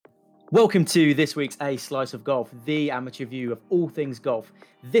Welcome to this week's A Slice of Golf, the amateur view of all things golf.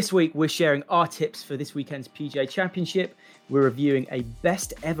 This week, we're sharing our tips for this weekend's PGA Championship. We're reviewing a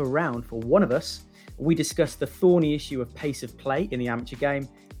best ever round for one of us. We discuss the thorny issue of pace of play in the amateur game,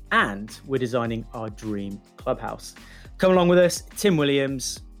 and we're designing our dream clubhouse. Come along with us, Tim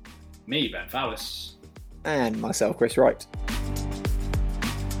Williams. Me, Ben Fowlis. And myself, Chris Wright.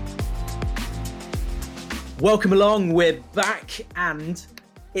 Welcome along, we're back, and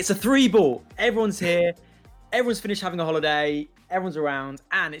it's a 3-ball. Everyone's here, everyone's finished having a holiday, everyone's around,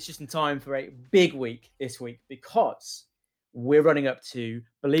 and it's just in time for a big week this week because we're running up to,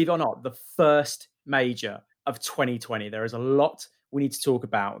 believe it or not, the first major of 2020. There is a lot we need to talk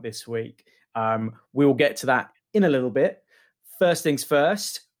about this week. We will get to that in a little bit. First things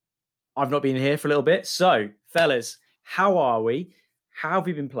first, I've not been here for a little bit. So, fellas, how are we? How have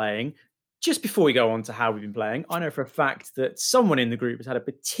we been playing? Just before we go on to how we've been playing, I know for a fact that someone in the group has had a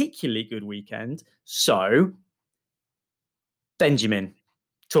particularly good weekend. So, Benjamin,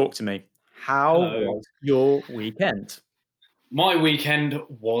 talk to me. How was your weekend? My weekend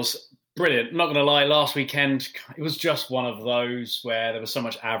was brilliant. I'm not going to lie, last weekend, it was just one of those where there was so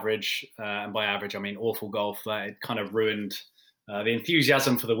much average, and by average, I mean awful golf, that it kind of ruined the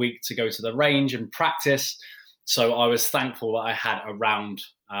enthusiasm for the week to go to the range and practice. So I was thankful that I had a round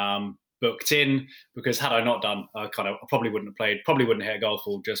booked in, because had I not done, I probably wouldn't have played, probably wouldn't hit a golf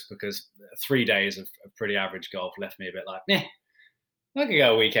ball, just because 3 days of pretty average golf left me a bit like, I could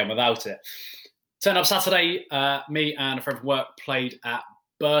go a weekend without it. Turned up Saturday, me and a friend from work played at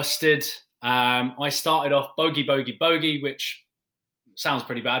Bursted. I started off bogey, which sounds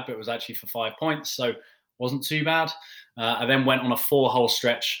pretty bad, but it was actually for 5 points, so wasn't too bad. I then went on a 4-hole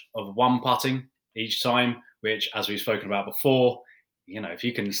stretch of one putting each time, which, as we've spoken about before, if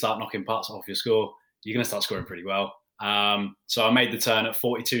you can start knocking putts off your score, you're going to start scoring pretty well. So I made the turn at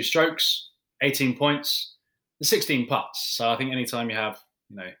 42 strokes, 18 points, and 16 putts. So I think anytime you have,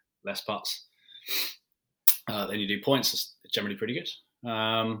 less putts than you do points, it's generally pretty good.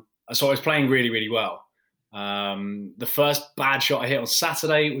 So I was playing really, really well. The first bad shot I hit on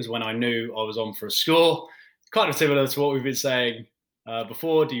Saturday was when I knew I was on for a score. Kind of similar to what we've been saying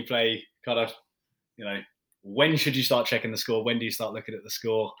before. Do you play when should you start checking the score? When do you start looking at the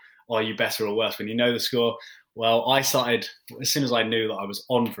score? Are you better or worse when you know the score? Well, I started, as soon as I knew that I was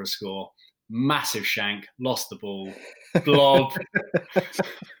on for a score, massive shank, lost the ball, blob.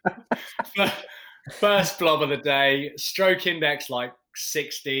 First blob of the day, stroke index like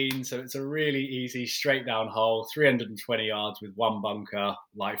 16. So it's a really easy straight down hole, 320 yards with one bunker,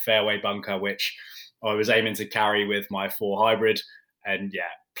 like fairway bunker, which I was aiming to carry with my 4 hybrid. And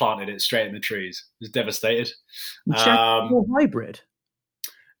planted it straight in the trees. I was devastated. 4 hybrid?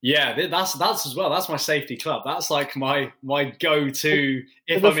 Yeah, that's as well. That's my safety club. That's like my go-to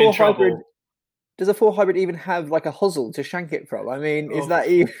if I'm in trouble. Does a 4 hybrid even have like a hosel to shank it from? I mean, is that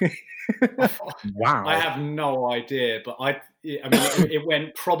even... Wow. I have no idea, but it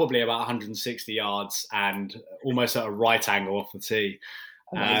went probably about 160 yards and almost at a right angle off the tee.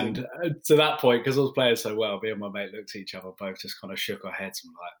 And to that point, because I was playing so well, me and my mate looked at each other, both just kind of shook our heads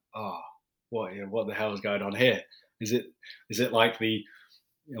and were like, what the hell is going on here? Is it like the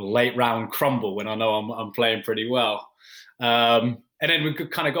late round crumble when I know I'm playing pretty well? And then we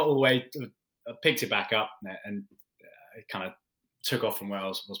kind of got all the way, picked it back up, and it kind of took off from where I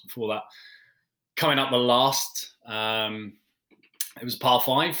was before that. Coming up the last, it was par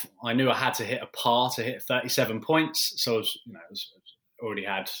 5. I knew I had to hit a par to hit 37 points, so it was already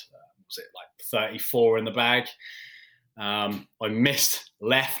had, 34 in the bag. I missed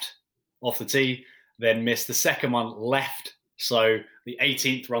left off the tee, then missed the second one left. So the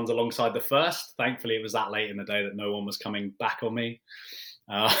 18th runs alongside the first. Thankfully, it was that late in the day that no one was coming back on me.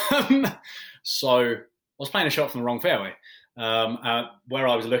 So I was playing a shot from the wrong fairway. Where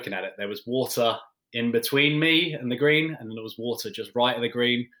I was looking at it, there was water in between me and the green, and then there was water just right of the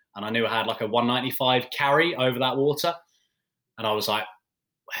green. And I knew I had like a 195 carry over that water. And I was like,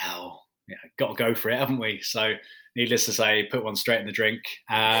 well, got to go for it, haven't we? So needless to say, put one straight in the drink.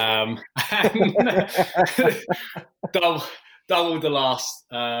 And doubled the last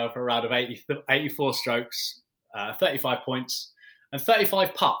for a round of 84 strokes, 35 points, and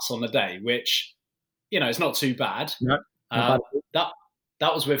 35 putts on the day, which, it's not too bad. No, that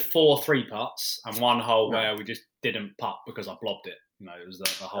was with 4 3-putts and one hole where we just didn't putt because I blobbed it. It was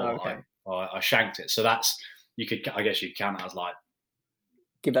the hole I shanked it. So that's, I guess you'd count that as like,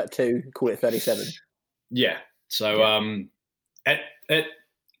 give that 2, call it 37. Yeah. So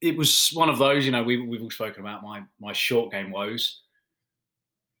it was one of those, we've all spoken about my short game woes.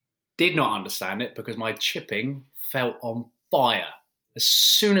 Did not understand it because my chipping felt on fire As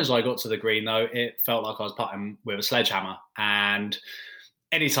soon as I got to the green, though, it felt like I was putting with a sledgehammer. And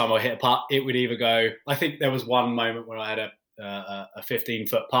anytime I hit a putt, it would either go... I think there was one moment where I had a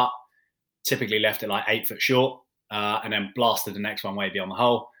 15-foot putt, typically left it like 8 foot short, and then blasted the next one way beyond the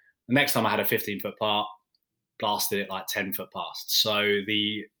hole. The next time I had a 15-foot putt, blasted it like 10 foot past. So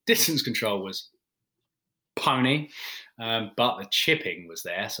the distance control was pony, but the chipping was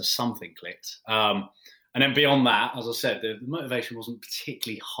there, so something clicked. And then beyond that, as I said, the motivation wasn't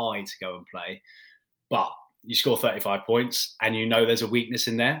particularly high to go and play, but you score 35 points and you know there's a weakness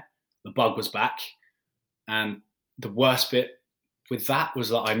in there. The bug was back. And the worst bit with that was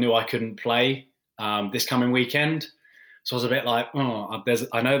that I knew I couldn't play this coming weekend. So I was a bit like,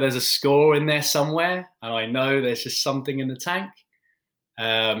 I know there's a score in there somewhere, and I know there's just something in the tank.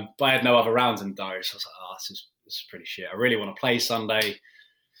 But I had no other rounds in diary, so I was like, this is pretty shit. I really want to play Sunday.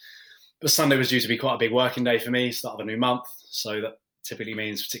 But Sunday was due to be quite a big working day for me, start of a new month. So that typically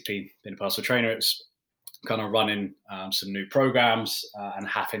means, particularly being a personal trainer, it's kind of running some new programs and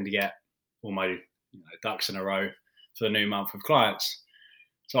having to get all my ducks in a row for the new month with clients.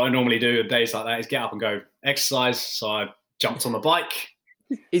 So what I normally do on days like that is get up and go exercise. So I jumped on the bike.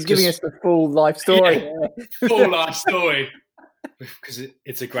 He's giving us the full life story. Yeah, full life story. Because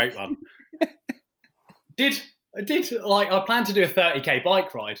it's a great one. I planned to do a 30k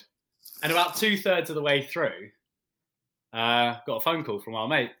bike ride. And about 2/3 of the way through, got a phone call from our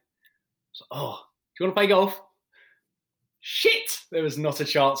mate. So, do you want to play golf? Shit! There was not a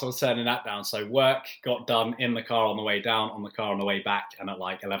chance I was turning that down. So work got done in the car on the way down, on the car on the way back, and at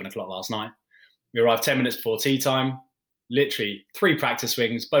like 11 o'clock last night. We arrived 10 minutes before tee time. Literally 3 practice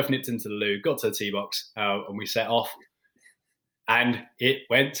swings, both nipped into the loo, got to the tee box, and we set off. And it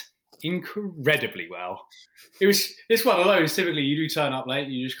went incredibly well. It's one of those, typically you do turn up late,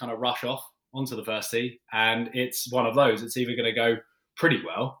 you just kind of rush off onto the first tee, and it's one of those, it's either going to go pretty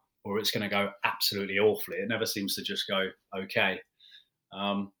well or it's going to go absolutely awfully. It never seems to just go okay.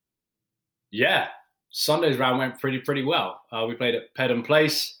 Sunday's round went pretty well. We played at Pedham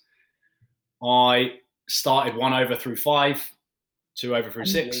Place. I started 1 over through 5, 2 over through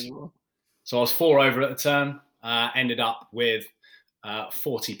 6. So I was 4 over at the turn, ended up with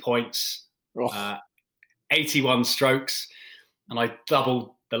 40 points, 81 strokes, and I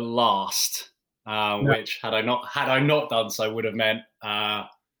doubled the last, which had I not done so would have meant I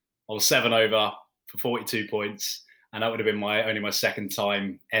was 7 over for 42 points, and that would have been my second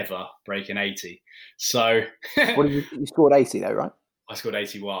time ever breaking 80. So you scored 80 though, right? I scored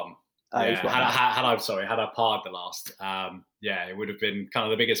 81. Had I parred the last, it would have been kind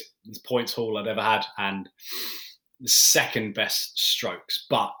of the biggest points haul I'd ever had, and the second best strokes.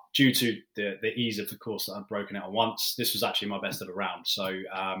 But due to the ease of the course that I'd broken it on once, this was actually my best of a round. So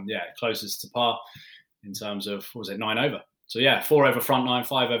closest to par in terms of, 9 over. So 4 over front 9,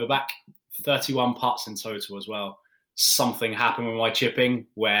 5 over back, 31 putts in total as well. Something happened with my chipping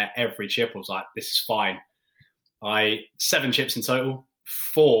where every chip was like, this is fine. 7 chips in total,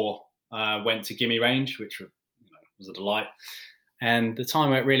 4 went to gimme range, which was a delight. And the time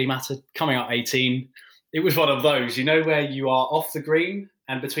where it really mattered, coming up 18, it was one of those, where you are off the green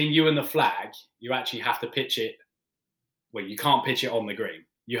and between you and the flag, you actually have to pitch it. Well, you can't pitch it on the green.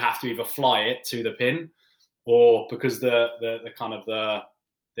 You have to either fly it to the pin, or because the kind of the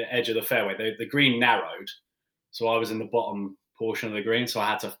edge of the fairway, the green narrowed. So I was in the bottom portion of the green, so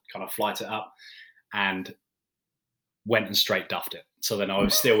I had to kind of flight it up and went and straight duffed it. So then I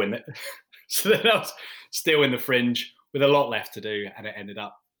was still in the fringe with a lot left to do, and it ended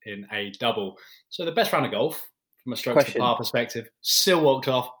up in a double. So the best round of golf from a stroke to par perspective. Still walked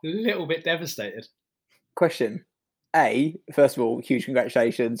off a little bit devastated. Question. First of all, huge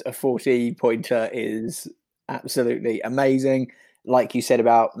congratulations. A 40-pointer is absolutely amazing. Like you said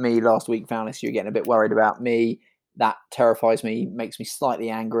about me last week, Faunis, you're getting a bit worried about me. That terrifies me, makes me slightly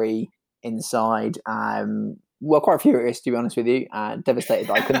angry inside. Quite furious, to be honest with you. Devastated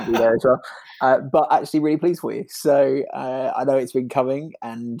that I couldn't be there as well. But actually really pleased for you. So I know it's been coming,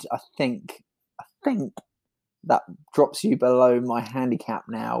 and I think that drops you below my handicap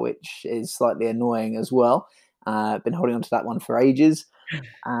now, which is slightly annoying as well. Been holding on to that one for ages.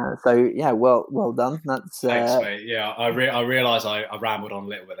 Well done. That's thanks, mate. Yeah, I realise I rambled on a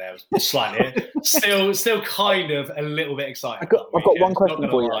little bit there. Slightly, still kind of a little bit excited. I've got one question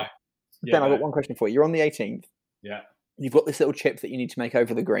for you. Ben, I've got one question for you. You're on the 18th. Yeah. You've got this little chip that you need to make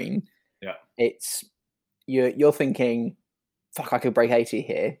over the green. Yeah. You're thinking, fuck, I could break 80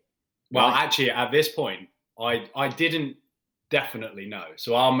 here. Well, actually, at this point, I didn't definitely know.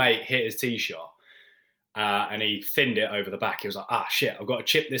 So our mate hit his tee shot, and he thinned it over the back. He was like, shit, I've got to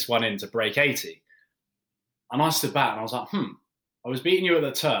chip this one in to break 80. And I stood back and I was like, I was beating you at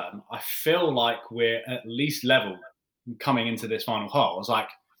the turn. I feel like we're at least level coming into this final hole. I was like,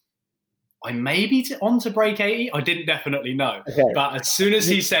 I may be on to break 80. I didn't definitely know. Okay. But as soon as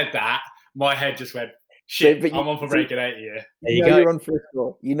he said that, my head just went, shit, I'm on for breaking 80 here. You're on for a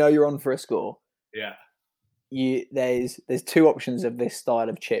score. You know you're on for a score. Yeah. There's two options of this style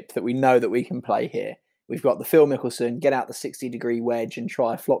of chip that we know that we can play here. We've got the Phil Mickelson, get out the 60-degree wedge and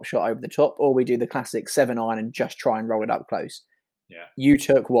try a flop shot over the top, or we do the classic 7-iron and just try and roll it up close. Yeah. You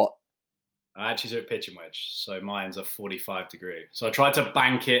took what? I actually took pitching wedge, so mine's a 45-degree. So I tried to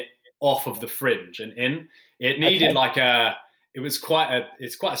bank it off of the fringe and in. It needed it's quite a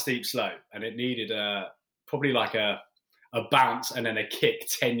steep slope, and it needed probably like a bounce and then a kick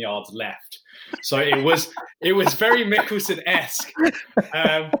 10 yards left. So it was very Mickelson-esque.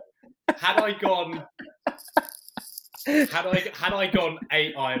 Had I gone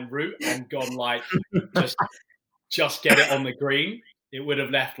 8-iron route and gone like just get it on the green, it would have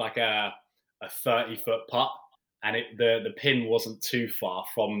left like a 30-foot putt, and the pin wasn't too far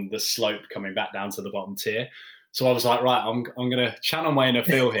from the slope coming back down to the bottom tier. So I was like, right, I'm going to channel my inner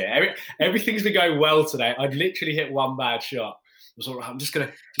feel here. Everything's been going well today. I'd literally hit one bad shot. I was like, I'm just going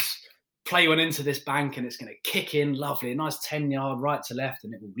to play one into this bank, and it's going to kick in lovely, a nice 10-yard right to left,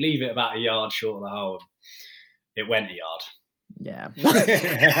 and it will leave it about a yard short of the hole. It went a yard. Yeah.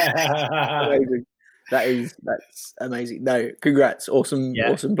 Amazing. That's amazing. No, congrats. Awesome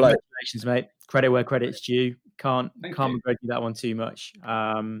play. Congratulations, mate. Credit where credit's due. Can't begrudge you that one too much.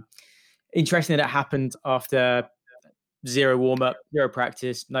 Interesting that it happened after zero warm-up, zero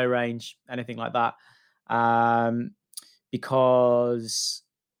practice, no range, anything like that. Because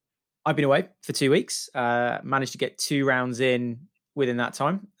I've been away for 2 weeks, managed to get 2 rounds in within that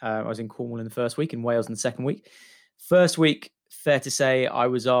time. I was in Cornwall in the first week and Wales in the second week. First week, fair to say, I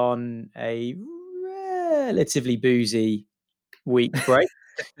was on a relatively boozy week break.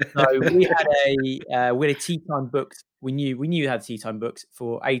 So we had a tea time booked. We knew we had tea time booked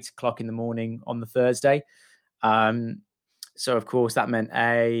for 8:00 in the morning on the Thursday. So of course that meant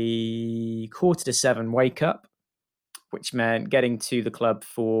a 6:45 wake up, which meant getting to the club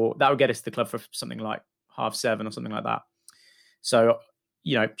that would get us to the club for something like 7:30 or something like that. So,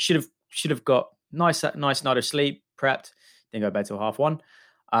 should have got nice night of sleep, prepped, didn't go to bed till 1:30.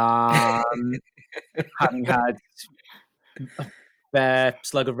 Having had a fair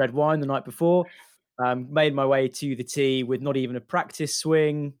slug of red wine the night before, made my way to the tee with not even a practice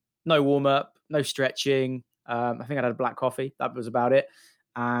swing, no warm up, no stretching. I think I had a black coffee. That was about it,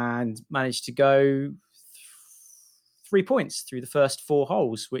 and managed to go 3 points through the first 4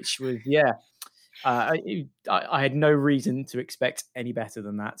 holes, which was I had no reason to expect any better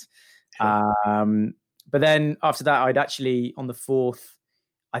than that. Sure. But then after that, I'd actually on the 4th,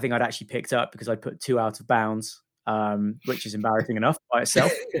 I think I'd actually picked up because I put 2 out of bounds, which is embarrassing enough by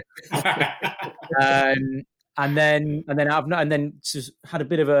itself. and then just had a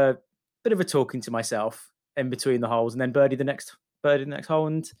bit of a talking to myself in between the holes, and then birdied the next hole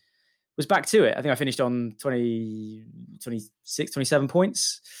and was back to it. I think I finished on 20, 26, 27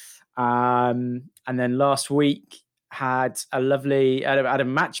 points. And then last week had a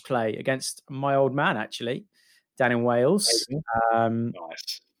match play against my old man, actually, down in Wales.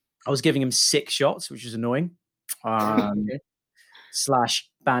 Nice. I was giving him 6 shots, which was annoying. /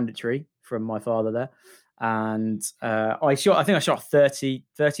 banditry from my father there. And I think I shot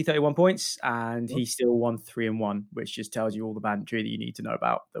 31 points, and he still won 3-1, which just tells you all the banditry that you need to know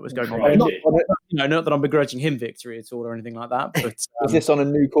about that was going on. Not that I'm begrudging him victory at all or anything like that. But is this on a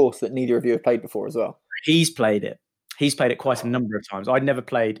new course that neither of you have played before as well? He's played it. He's played it quite a number of times. I'd never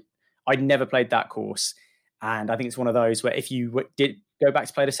played that course, and I think it's one of those where if you did go back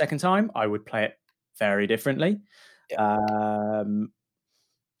to play it a second time, I would play it very differently. Yeah.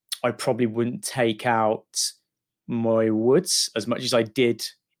 I probably wouldn't take out my woods as much as I did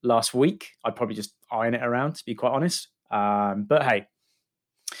last week. I'd probably just iron it around, to be quite honest. But hey,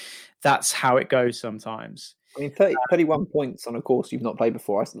 that's how it goes sometimes. I mean, 31 points on a course you've not played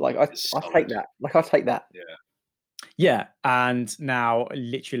before. I take that. I take that. Yeah. And now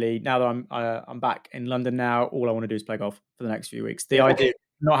that I'm back in London now, all I want to do is play golf for the next few weeks. The idea of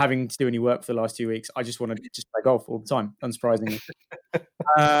not having to do any work for the last 2 weeks, I just want to just play golf all the time, unsurprisingly.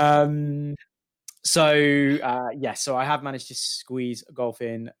 So I have managed to squeeze golf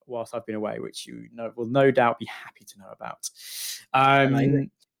in whilst I've been away, which you will no doubt be happy to know about. And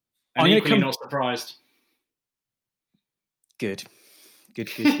equally not surprised. Good.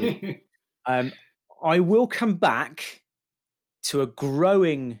 I will come back to a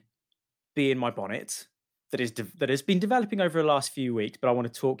growing bee in my bonnet that has been developing over the last few weeks, but I want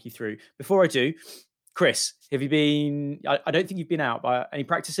to talk you through. Before I do, Chris, have you been? I don't think you've been out, but any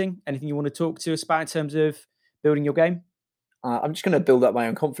practicing? Anything you want to talk to us about in terms of building your game? I'm just going to build up my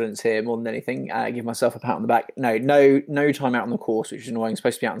own confidence here more than anything. Give myself a pat on the back. No time out on the course, which is annoying.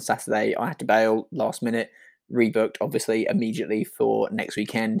 Supposed to be out on Saturday. I had to bail last minute. Rebooked, obviously, immediately for next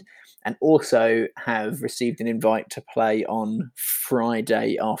weekend, and also have received an invite to play on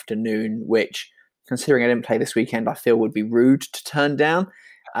Friday afternoon, which, considering I didn't play this weekend, I feel would be rude to turn down.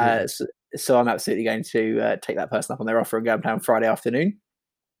 So I'm absolutely going to take that person up on their offer and go and play on Friday afternoon.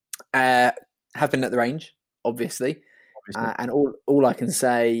 Have been at the range, obviously. And all I can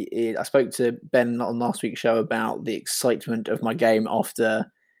say is I spoke to Ben on last week's show about the excitement of my game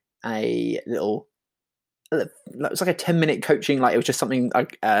after a little. It was like a 10-minute coaching. Like it was just something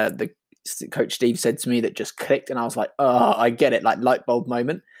like the coach Steve said to me that just clicked, and I was like, "Oh, I get it!" Like light bulb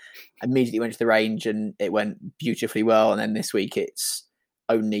moment. Immediately went to the range, and it went beautifully well. And then this week, it's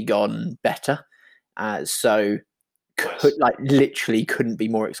only gone better. So, literally couldn't be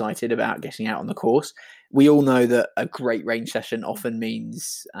more excited about getting out on the course. We all know that a great range session often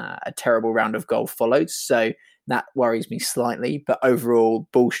means a terrible round of golf followed. So that worries me slightly. But overall,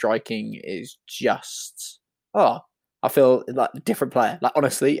 ball striking is just, I feel like a different player, like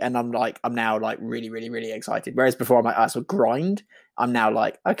honestly. And I'm now like really, really, really excited. Whereas before I'm like, I sort of grind. I'm now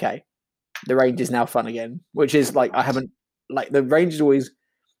like, okay, the range is now fun again, which is like, I haven't, like the range is always,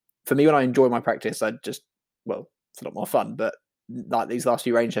 for me, when I enjoy my practice, I just, well, it's a lot more fun. But like these last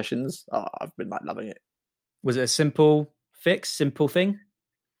few range sessions, I've been like loving it. Was it a simple thing?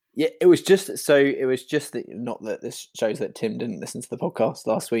 Yeah, it was just that, not that this shows that Tim didn't listen to the podcast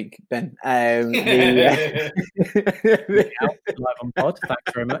last week, Ben. Live on pod.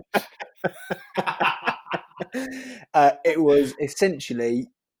 Thanks very much. It was essentially,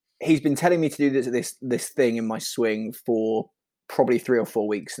 he's been telling me to do this thing in my swing for probably 3 or 4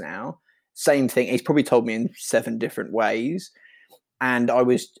 weeks now. Same thing. He's probably told me in 7 different ways. And I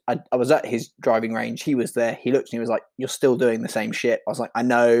was at his driving range. He was there. He looked at me and was like, "You're still doing the same shit." I was like, "I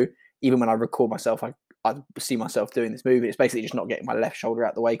know." Even when I record myself, I see myself doing this move. It's basically just not getting my left shoulder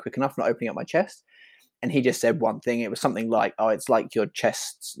out the way quick enough, not opening up my chest. And he just said one thing. It was something like, "Oh, it's like your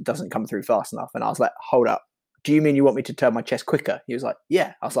chest doesn't come through fast enough." And I was like, "Hold up. Do you mean you want me to turn my chest quicker?" He was like,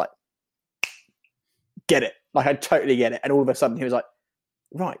 "Yeah." I was like, "Get it." Like, I totally get it. And all of a sudden he was like,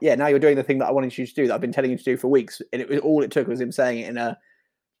 "Right, yeah, now you're doing the thing that I wanted you to do, that I've been telling you to do for weeks." And it was all it took was him saying it in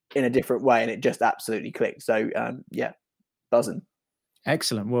a different way, and it just absolutely clicked. So yeah, buzzing.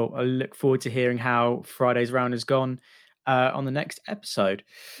 Excellent. Well, I look forward to hearing how Friday's round has gone on the next episode.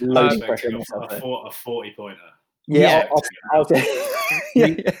 Loads of pressure on myself. A 40-pointer. Yeah, I'll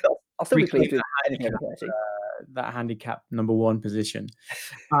still be pleased with anything that handicap number 1 position.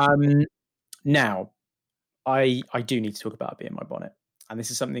 Now, I do need to talk about a bee in my bonnet. And this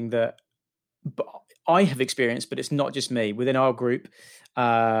is something that I have experienced, but it's not just me. Within our group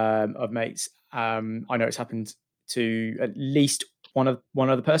of mates, I know it's happened to at least one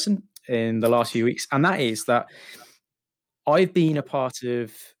other person in the last few weeks. And that is that I've been a part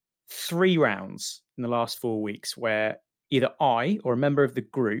of 3 rounds in the last 4 weeks where either I or a member of the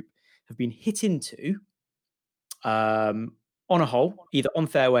group have been hit into on a hole, either on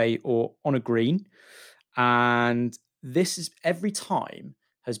fairway or on a green. And this is every time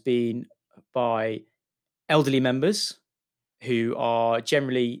has been by elderly members who are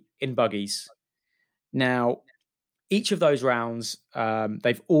generally in buggies. Now, each of those rounds,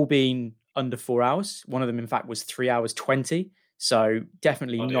 they've all been under 4 hours. One of them, in fact, was 3 hours 20. So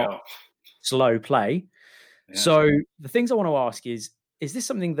definitely not slow play. Yeah. So the things I want to ask is this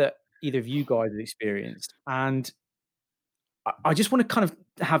something that either of you guys have experienced? And I just want to kind of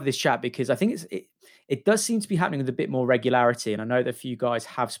have this chat because I think it does seem to be happening with a bit more regularity. And I know that a few guys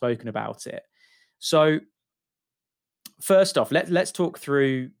have spoken about it. So first off, let's talk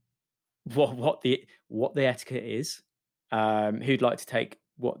through what the etiquette is. Who'd like to take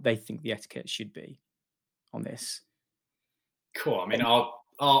what they think the etiquette should be on this? Cool. I mean,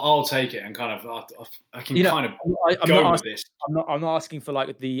 I'll take it and kind of I can kind of go with this. I'm not asking for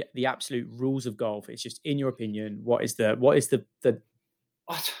like the absolute rules of golf. It's just in your opinion, what is the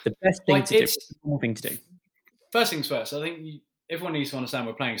best thing to do? The thing to do. First things first. I think everyone needs to understand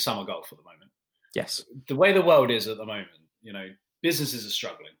we're playing summer golf at the moment. Yes. The way the world is at the moment, businesses are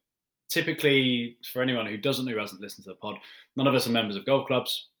struggling. Typically, for anyone who hasn't listened to the pod, none of us are members of golf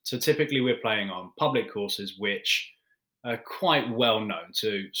clubs. So typically we're playing on public courses, which are quite well known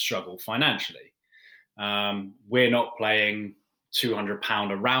to struggle financially. We're not playing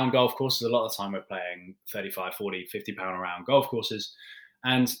 £200 a round golf courses. A lot of the time we're playing 35, 40, £50 a round golf courses.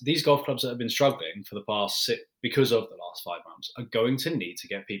 And these golf clubs that have been struggling for the past because of the last 5 months are going to need to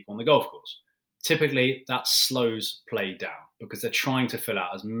get people on the golf course. typically that slows play down because they're trying to fill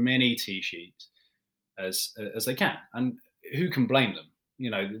out as many tee sheets as they can. And who can blame them?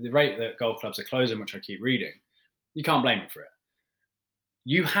 The rate that golf clubs are closing, which I keep reading, you can't blame them for it.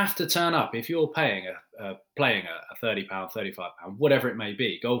 You have to turn up if you're playing a £30, £35, whatever it may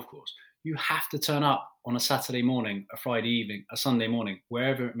be, golf course. You have to turn up on a Saturday morning, a Friday evening, a Sunday morning,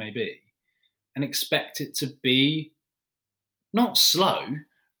 wherever it may be, and expect it to be not slow,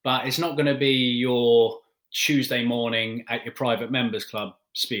 but it's not going to be your Tuesday morning at your private members club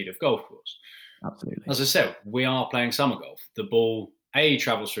speed of golf course. Absolutely. As I said, we are playing summer golf. The ball, A,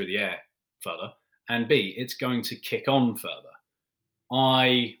 travels through the air further, and B, it's going to kick on further.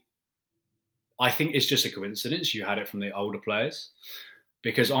 I think it's just a coincidence you had it from the older players,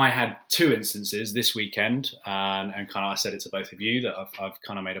 because I had 2 instances this weekend, and kind of I said it to both of you that I've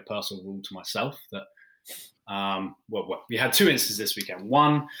kind of made a personal rule to myself that we had 2 instances this weekend.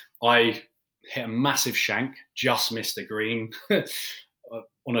 One, I hit a massive shank, just missed the green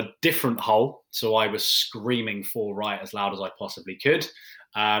on a different hole, so I was screaming 4 right as loud as I possibly could,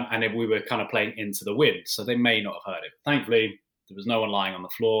 and then we were kind of playing into the wind, so they may not have heard it. Thankfully, there was no one lying on the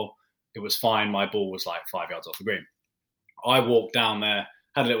floor. It was fine. My ball was like 5 yards off the green. I walked down there,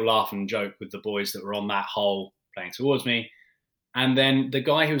 had a little laugh and joke with the boys that were on that hole playing towards me. And then the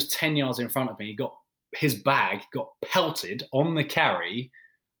guy who was 10 yards in front of me, his bag got pelted on the carry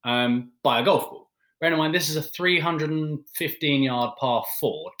by a golf ball. Bear in mind, this is a 315-yard par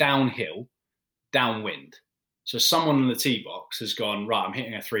 4, downhill, downwind. So someone in the tee box has gone, right, I'm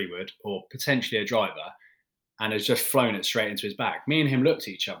hitting a 3-wood or potentially a driver, and has just flown it straight into his bag. Me and him looked at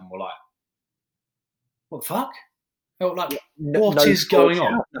each other and were like, what the fuck? What is going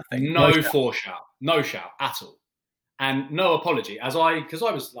on? No foreshout. No shout at all. And no apology. Because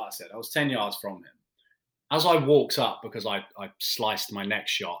I was, like I said, I was 10 yards from him. As I walked up, because I sliced my next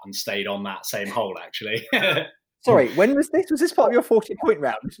shot and stayed on that same hole, actually. Sorry, when was this? Was this part of your 40-point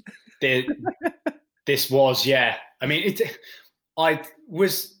round? This was, yeah. I mean, I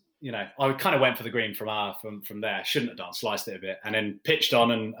was... I kind of went for the green from there. Shouldn't have done. Sliced it a bit and then pitched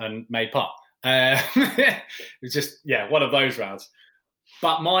on and made putt. It was just, one of those rounds.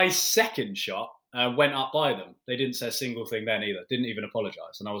 But my second shot went up by them. They didn't say a single thing then either. Didn't even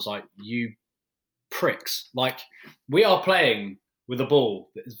apologise. And I was like, you pricks. Like, we are playing with a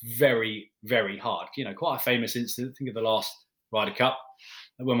ball that is very, very hard. Quite a famous incident. Think of the last Ryder Cup.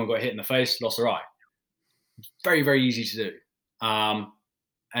 A woman got hit in the face, lost her eye. Very, very easy to do.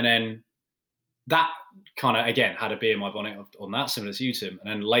 And then that kind of, again, had a bee in my bonnet on that, similar to you, Tim. And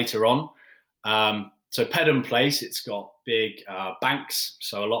then later on, so Pedham Place, it's got big banks.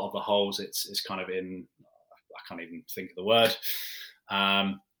 So a lot of the holes, it's kind of in, I can't even think of the word.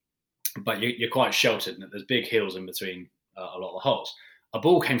 But you're quite sheltered, and there's big hills in between a lot of the holes. A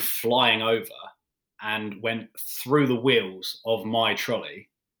ball came flying over and went through the wheels of my trolley,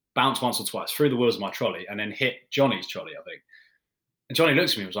 bounced once or twice through the wheels of my trolley, and then hit Johnny's trolley, I think. And Johnny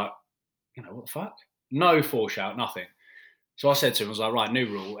looks at me and was like, what the fuck? No foreshout, nothing. So I said to him, I was like, right, new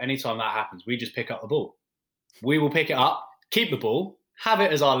rule. Anytime that happens, we just pick up the ball. We will pick it up, keep the ball, have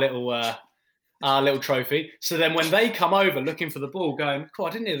it as our little trophy. So then when they come over looking for the ball, going, cool,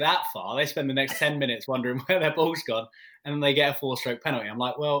 I didn't hit that far, they spend the next 10 minutes wondering where their ball's gone, and then they get a 4-stroke penalty. I'm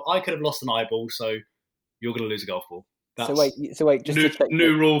like, well, I could have lost an eyeball, so you're going to lose a golf ball. That's so wait, just to check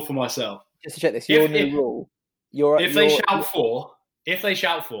new rule for myself. Just to check this, new rule. If they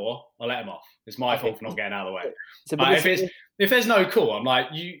shout four, I'll let them off. It's my fault for not getting out of the way. So, but if there's no call, I'm like,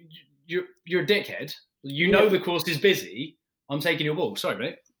 you're a dickhead. Know the course is busy. I'm taking your ball. Sorry,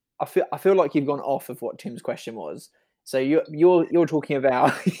 mate. I feel like you've gone off of what Tim's question was. So you're talking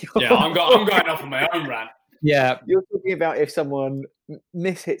about. I'm going off on my own rant. Yeah, you're talking about if someone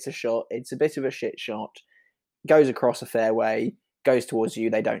mishits a shot, it's a bit of a shit shot, goes across a fairway, goes towards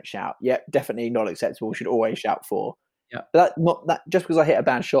you, they don't shout. Yep, definitely not acceptable. Should always shout for. Yeah, but that just because I hit a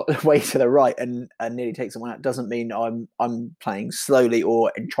bad shot way to the right and nearly take someone out doesn't mean I'm playing slowly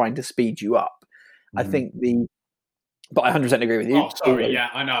or trying to speed you up. I think but I 100% agree with you. Oh, sorry, yeah,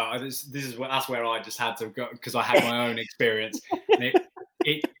 I know. That's where I just had to go because I had my own experience. And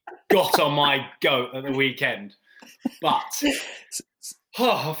it got on my goat at the weekend, but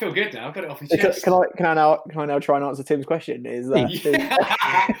I feel good now. I've got it off my chest. Can I now try and answer Tim's question? Is that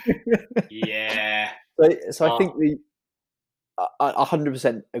yeah? So I think I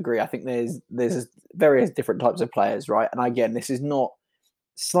 100% agree. I think there's various different types of players, right? And again, this is not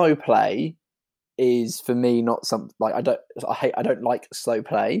slow play. Is for me not something like I don't like slow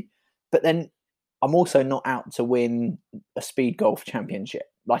play, but then I'm also not out to win a speed golf championship.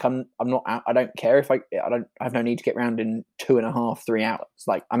 Like I'm not out. I don't care if I have no need to get round in 2.5, 3 hours.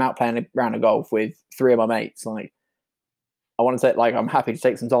 Like I'm out playing a round of golf with 3 of my mates. Like I want to say, like I'm happy to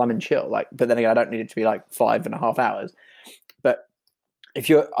take some time and chill. Like, but then again, I don't need it to be like 5.5 hours. But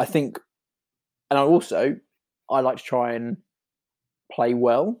I think, and I like to try and play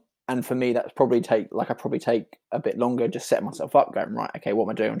well. And for me, that's probably take a bit longer, just setting myself up, going, right, okay, what am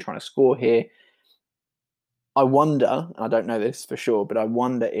I doing? I'm trying to score here. I wonder, and I don't know this for sure, but I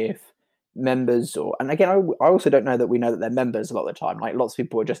wonder if members and again, I also don't know that we know that they're members a lot of the time. Like lots of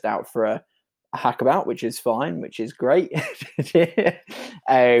people are just out for a hackabout, which is fine, which is great. If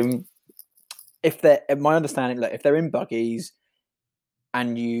they're, my understanding, look, if they're in buggies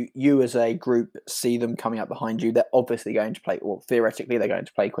and you as a group see them coming up behind you, they're obviously going to play, or theoretically they're going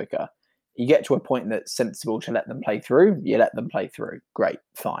to play quicker. You get to a point that's sensible to let them play through, you let them play through. Great,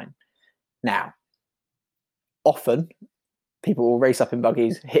 fine. Now, often people will race up in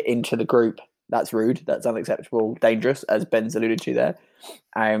buggies, hit into the group. That's rude. That's unacceptable, dangerous, as Ben's alluded to there.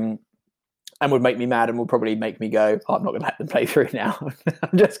 And would make me mad and will probably make me go, oh, I'm not going to let them play through now.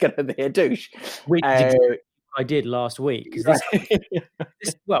 I'm just going to be a douche. Which I did last week. Because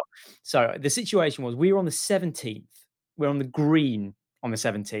so the situation was we were on the 17th. We're on the green on the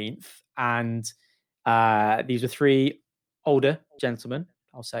 17th. And these were 3 older gentlemen,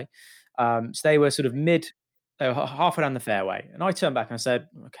 I'll say. So they were sort of halfway down the fairway, and I turned back and I said,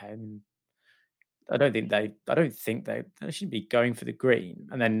 "Okay, I don't think they shouldn't be going for the green."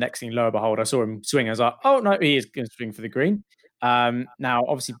 And then next thing, lo and behold, I saw him swing. I was like, "Oh no, he is going to swing for the green." Now,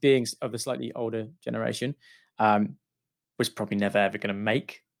 obviously, being of the slightly older generation, was probably never ever going to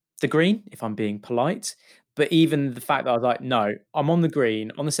make the green, if I'm being polite. But even the fact that I was like, "No, I'm on the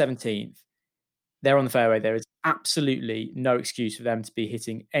green on the 17th." They're on the fairway. There is absolutely no excuse for them to be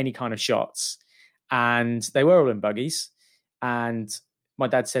hitting any kind of shots. And they were all in buggies. And my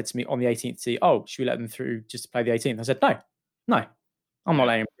dad said to me on the 18th tee, "Oh, should we let them through just to play the 18th?" I said, No, I'm not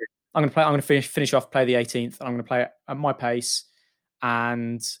letting them through. I'm going to finish off, play the 18th. And I'm going to play it at my pace.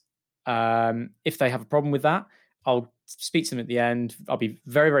 And if they have a problem with that, I'll speak to them at the end. I'll be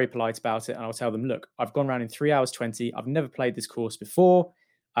very, very polite about it. And I'll tell them, look, I've gone around in 3 hours 20. I've never played this course before.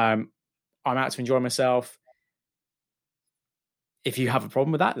 I'm out to enjoy myself. If you have a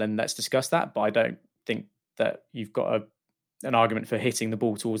problem with that, then let's discuss that. But I don't think that you've got an argument for hitting the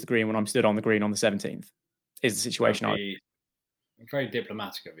ball towards the green when I'm stood on the green on the 17th. Is the situation. Very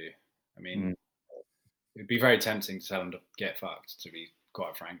diplomatic of you. I mean, it'd be very tempting to tell them to get fucked, to be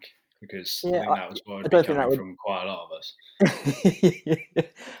quite frank, because I think that was what would be coming from quite a lot of us.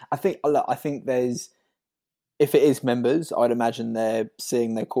 I think there's, if it is members, I'd imagine they're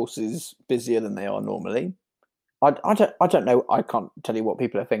seeing their courses busier than they are normally. I don't know. I can't tell you what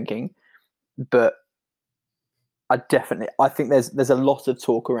people are thinking, but I think there's a lot of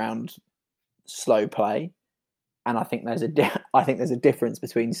talk around slow play, and I think there's a difference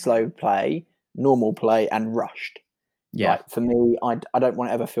between slow play, normal play, and rushed. Yeah. Like, for me, I don't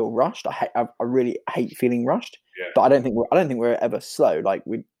want to ever feel rushed. I really hate feeling rushed. Yeah. But I don't think we're ever slow. Like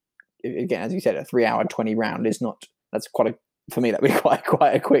again, as you said, a 3 hour 20 round is not. That's for me that'd be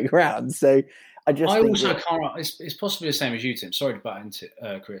quite a quick round. So. I also can't. It's possibly the same as you, Tim. Sorry to butt into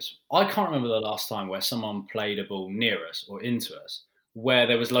Chris. I can't remember the last time where someone played a ball near us or into us where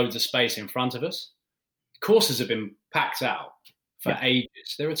there was loads of space in front of us. Courses have been packed out for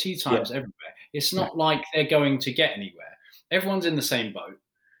ages. There are tee times everywhere. It's not like they're going to get anywhere. Everyone's in the same boat.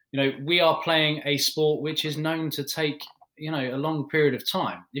 We are playing a sport which is known to take a long period of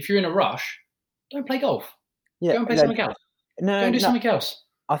time. If you're in a rush, don't play golf. Go and play something else. Go and do something else.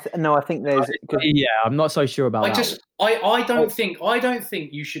 I think there's. I'm not so sure about that. I don't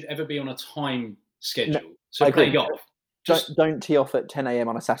think you should ever be on a time schedule to play golf. Don't tee off at 10 a.m.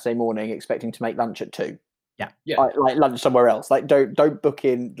 on a Saturday morning expecting to make lunch at 2. Yeah. Like lunch somewhere else. Like don't book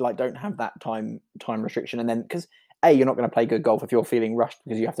in. Like don't have that time restriction. And then because you're not going to play good golf if you're feeling rushed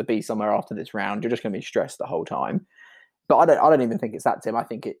because you have to be somewhere after this round. You're just going to be stressed the whole time. But I don't even think it's that, Tim. I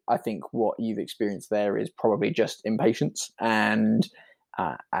think what you've experienced there is probably just impatience and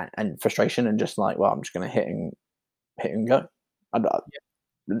frustration, and just like, well, I'm just going to hit and go.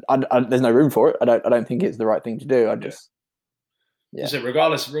 There's no room for it. I don't think it's the right thing to do. So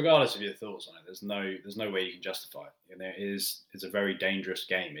regardless of your thoughts on it, there's no way you can justify it. It's a very dangerous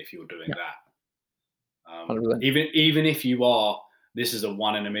game if you're doing that. Even if you are, this is a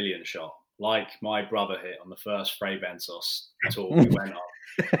 1 in a million shot, like my brother hit on the first Frey Bentos tour we went on.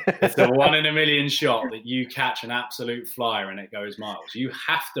 It's a 1 in a million shot that you catch an absolute flyer and it goes miles. You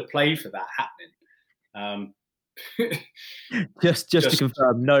have to play for that happening. Just to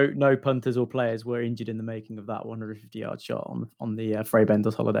confirm, no punters or players were injured in the making of that 150-yard shot on the Frey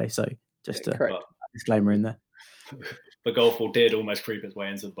Benders holiday. So just a disclaimer in there. The golf ball did almost creep its way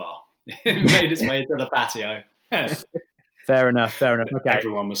into the bar. It made its way into the patio. Fair enough. Okay.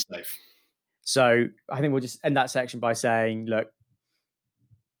 Everyone was safe. So I think we'll just end that section by saying, look,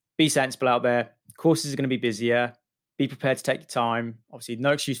 be sensible out there. Courses are going to be busier. Be prepared to take your time. Obviously,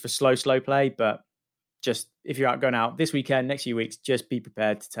 no excuse for slow play, but just if you're going out this weekend, next few weeks, just be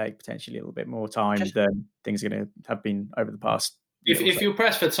prepared to take potentially a little bit more time than things are going to have been over the past. If you're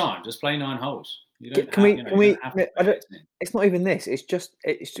pressed for time, just play 9 holes. You don't it's not even this.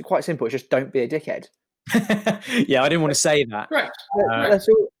 It's quite simple. It's just don't be a dickhead. Yeah, I didn't want to say that. Right. That's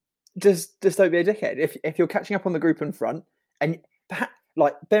all. Just don't be a dickhead. If you're catching up on the group in front, and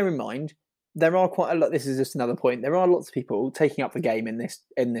bear in mind, there are quite a lot. This is just another point. There are lots of people taking up the game in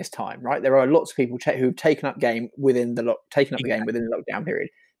this time, right? There are lots of people who've taken up the game within the lockdown period.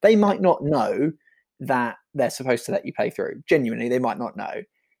 They might not know that they're supposed to let you play through. Genuinely, they might not know.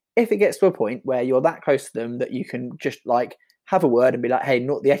 If it gets to a point where you're that close to them that you can just have a word and be like, "Hey,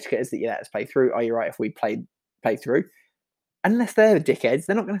 not the etiquette is that you let us play through. Are you right if we play through?" Unless they're dickheads,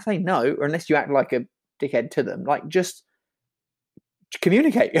 they're not going to say no, or unless you act like a dickhead to them. Just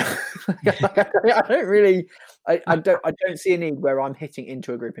communicate. I don't see a need where I'm hitting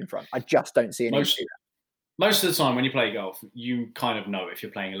into a group in front. I just don't see a need. Most of the time when you play golf, you kind of know if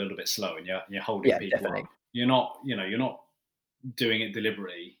you're playing a little bit slow and you're holding people definitely. up. You're not doing it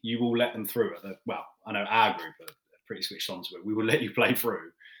deliberately. You will let them through I know our group are pretty switched on to it. We will let you play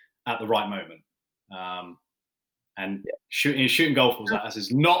through at the right moment. Shooting golf balls at us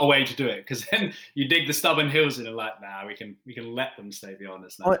is not a way to do it, because then you dig the stubborn hills in and we can let them stay beyond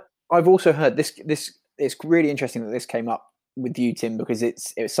us now. I've also heard this. It's really interesting that this came up with you, Tim, because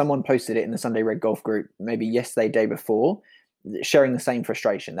it's someone posted it in the Sunday Red Golf group maybe yesterday, day before, sharing the same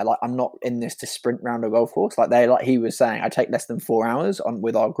frustration. They're like, I'm not in this to sprint round a golf course. He was saying, I take less than 4 hours on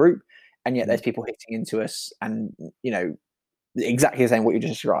with our group, and yet there's people hitting into us, and exactly the same what you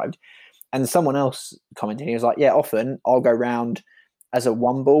just described. And someone else commented, he was like, yeah, often I'll go round as a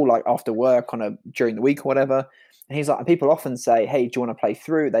one ball, after work during the week or whatever. And he's like, and people often say, hey, do you want to play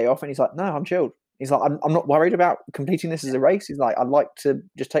through? They often, he's like, no, I'm chilled. He's like, I'm not worried about completing this as a race. He's like, I'd like to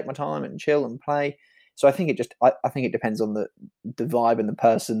just take my time and chill and play. So I think it depends on the vibe and the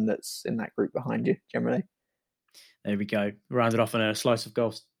person that's in that group behind you generally. There we go. Rounded off on a slice of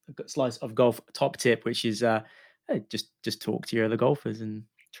golf top tip, which is just talk to your other golfers and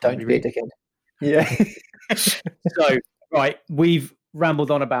don't be a dickhead. Yeah. So right, we've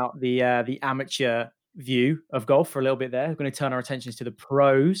rambled on about the amateur view of golf for a little bit there. We're going to turn our attentions to the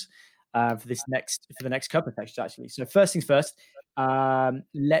pros for the next couple of sections actually. So first things first,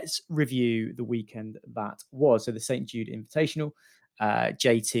 let's review the weekend that was. So the St. Jude Invitational,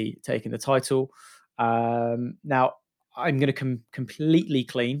 JT taking the title. Now I'm going to come completely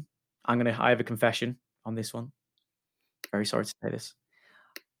clean. I have a confession on this one. Very sorry to say this.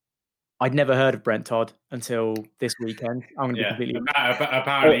 I'd never heard of Brent Todd until this weekend. I'm going to be completely.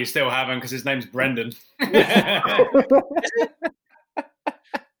 Apparently, you still haven't, because his name's Brendan. Well,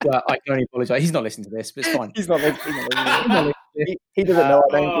 I can only apologise. He's not listening to this, but it's fine. He's not listening. He doesn't know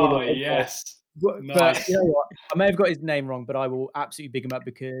our name. Oh, yes. But Nice. You know what? I may have got his name wrong, but I will absolutely big him up,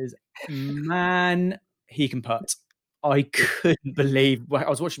 because, man, he can putt. I couldn't believe. I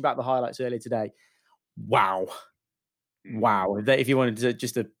was watching back the highlights earlier today. Wow. If you wanted to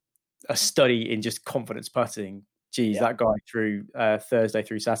just a study in just confidence putting, that guy through Thursday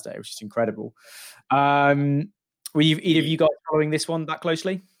through Saturday was just incredible. Were either of you guys following this one that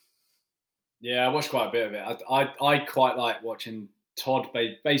closely? Yeah, I watched quite a bit of it. I quite like watching Todd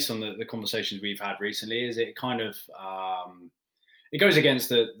based on the conversations we've had recently. Is it kind of it goes against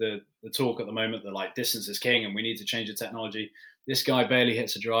the talk at the moment that distance is king and we need to change the technology. This guy barely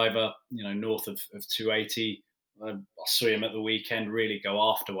hits a driver, north of 280. I saw him at the weekend really go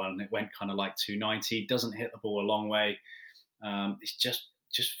after one. It went kind of 290. Doesn't hit the ball a long way. It's just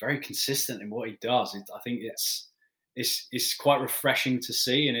very consistent in what he does. I think it's quite refreshing to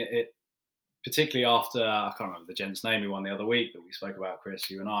see, and it particularly after, I can't remember the gent's name who won the other week that we spoke about, Chris,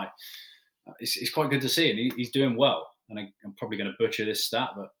 you and I. It's quite good to see, and he's doing well. And I'm probably going to butcher this stat,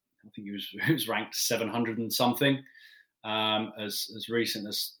 but I think he was ranked 700 and something as recent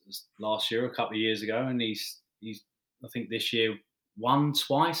as last year, a couple of years ago, and he's I think this year won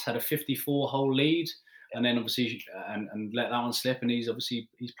twice, had a 54-hole lead, and then obviously and let that one slip, and he's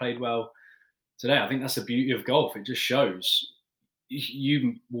played well today. I think that's the beauty of golf. It just shows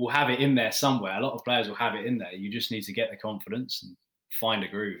you will have it in there somewhere. A lot of players will have it in there. You just need to get the confidence and find a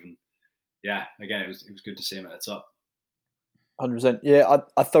groove. And yeah, again, it was good to see him at the top. 100%. Yeah,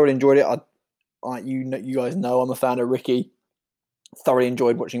 I thoroughly enjoyed it. You guys know I'm a fan of Rickie. Thoroughly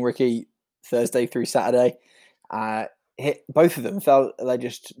enjoyed watching Rickie Thursday through Saturday. Both of them felt they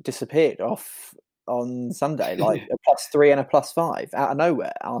just disappeared off on Sunday, like a +3 and a +5 out of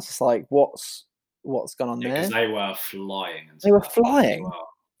nowhere. I was just like, what's gone on there? Because they were flying. They were flying.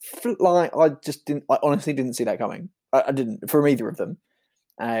 Like I honestly didn't see that coming. I didn't from either of them.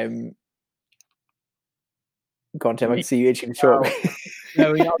 Go on, Tim. I can see you itching to talk.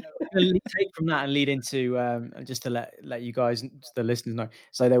 No, we're going to take from that and lead into just to let you guys, the listeners, know.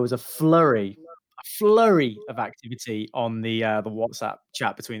 So there was a flurry of activity on the WhatsApp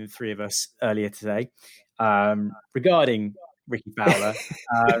chat between the three of us earlier today regarding Rickie Fowler.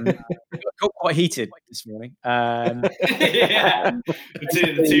 Got quite heated this morning. Yeah,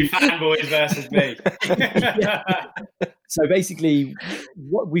 the two fanboys versus me. So basically,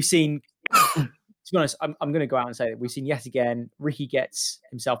 what we've seen. To be honest, I'm going to go out and say that we've seen yet again, Rickie gets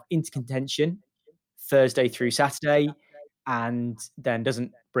himself into contention Thursday through Saturday and then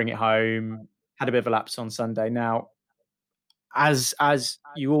doesn't bring it home. Had a bit of a lapse on Sunday. Now, as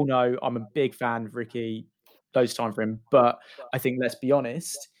you all know, I'm a big fan of Rickie, loads of time for him. But I think, let's be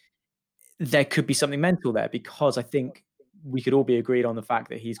honest, there could be something mental there because I think we could all be agreed on the fact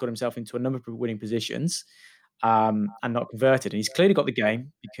that he's got himself into a number of winning positions. And not converted, and he's clearly got the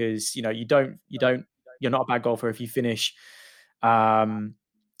game because you're not a bad golfer if you finish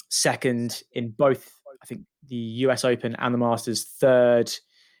second in both. I think the US Open and the Masters, third.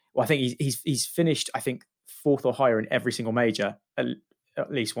 Well, I think he's finished. I think fourth or higher in every single major at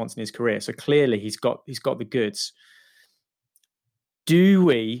least once in his career. So clearly he's got the goods. Do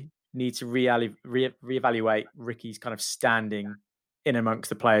we need to reevaluate Rickie's kind of standing in amongst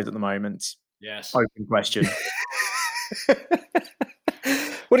the players at the moment? Yes. Open question.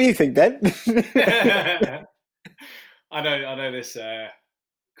 What do you think, Ben? I know this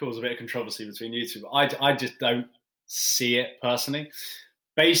caused a bit of controversy between you two, but I just don't see it personally.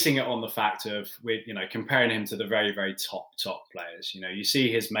 Basing it on the fact of comparing him to the very, very top players. You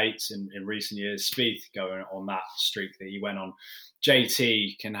see his mates in recent years, Spieth going on that streak that he went on.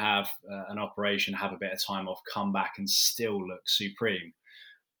 JT can have an operation, have a bit of time off, come back and still look supreme.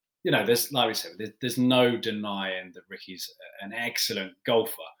 There's, like we said, there's no denying that Rickie's an excellent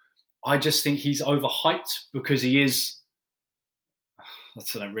golfer. I just think he's overhyped because he is, I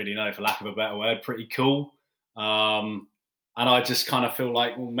don't really know, for lack of a better word, pretty cool. And I just kind of feel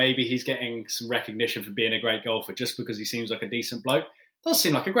like, well, maybe he's getting some recognition for being a great golfer just because he seems like a decent bloke. Does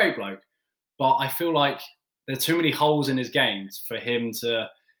seem like a great bloke. But I feel like there are too many holes in his game for him to...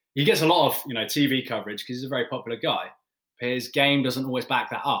 He gets a lot of TV coverage because he's a very popular guy. His game doesn't always back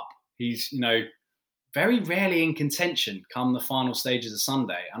that up. He's, very rarely in contention come the final stages of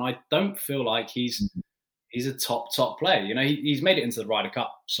Sunday. And I don't feel like he's a top player. He's made it into the Ryder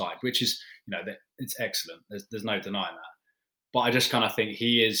Cup side, which is, it's excellent. There's no denying that. But I just kind of think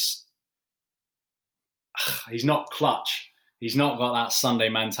he's not clutch. He's not got that Sunday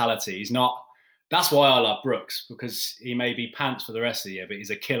mentality. He's not... That's why I love Brooks, because he may be pants for the rest of the year, but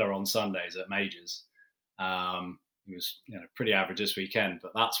he's a killer on Sundays at majors. He was pretty average this weekend,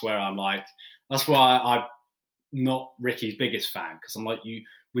 but that's where I'm like, that's why I'm not Rickie's biggest fan, because I'm like,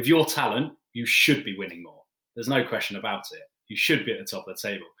 with your talent, you should be winning more. There's no question about it. You should be at the top of the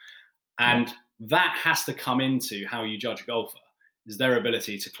table. And that has to come into how you judge a golfer, is their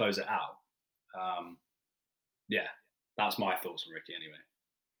ability to close it out. That's my thoughts on Rickie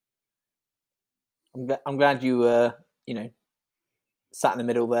anyway. I'm glad you sat in the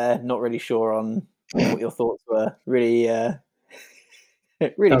middle there, not really sure on what your thoughts were. Really,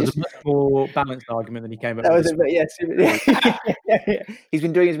 really. That was a much more balanced argument than he came up with. Yes. He's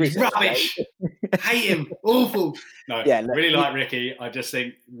been doing his research. Rubbish. Hate him. Awful. No, really like Rickie. I just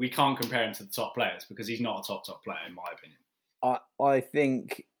think we can't compare him to the top players because he's not a top player in my opinion. I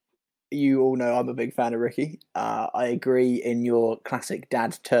think you all know I'm a big fan of Rickie. I agree in your classic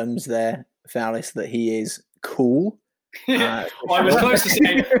dad terms there, Fowlis, that he is cool. I was close to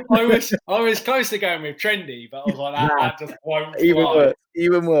saying I was close to going with trendy, but I was like, that just won't fly.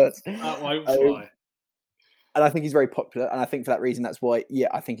 Even worse. That won't fly. And I think he's very popular, and I think for that reason, that's why. Yeah,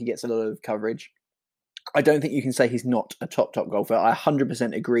 I think he gets a lot of coverage. I don't think you can say he's not a top golfer. I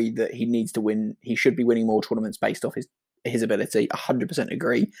 100% agree that he needs to win. He should be winning more tournaments based off his ability. 100%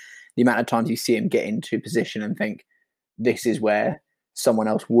 agree. The amount of times you see him get into position and think, this is where someone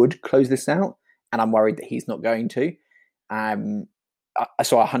else would close this out, and I'm worried that he's not going to.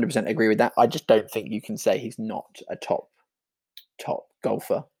 So I 100% agree with that. I just don't think you can say he's not a top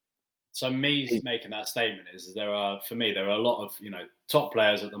golfer. So me making that statement is there are a lot of top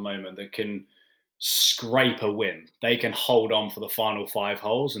players at the moment that can scrape a win. They can hold on for the final 5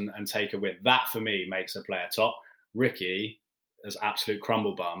 holes and take a win. That for me makes a player top. Rickie is absolute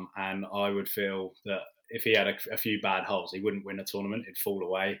crumble bum, and I would feel that if he had a few bad holes, he wouldn't win a tournament. He'd fall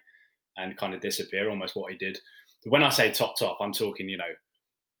away and kind of disappear, almost what he did. When I say top, I'm talking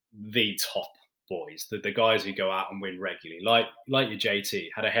the top boys, the guys who go out and win regularly, like your JT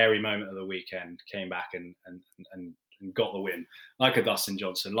had a hairy moment of the weekend, came back and got the win, like a Dustin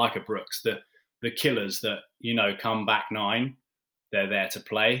Johnson, like a Brooks, the killers that come back 9, they're there to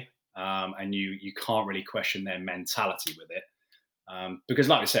play, and you can't really question their mentality with it, because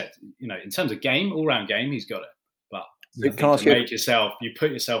like I said, in terms of all round game, he's got it, but you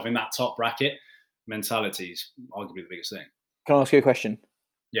put yourself in that top bracket, mentality is arguably the biggest thing. Can I ask you a question?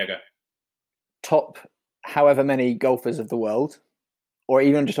 Yeah, go. Top however many golfers of the world, or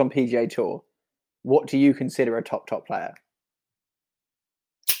even just on PGA Tour, what do you consider a top player?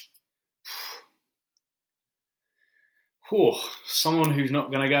 Someone who's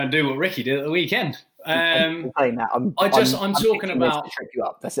not going to go and do what Rickie did at the weekend. I'm saying that. I'm talking about to trip you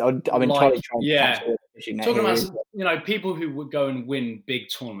up. I'm entirely trying to catch talking about people who would go and win big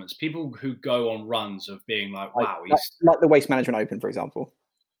tournaments, people who go on runs of being like, wow, like the Waste Management Open, for example.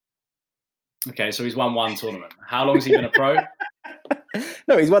 Okay, so he's won 1 tournament. How long has he been a pro?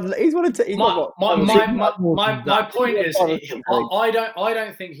 No, he's won. My point is, I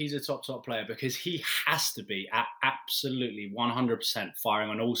don't think he's a top player, because he has to be at absolutely 100% firing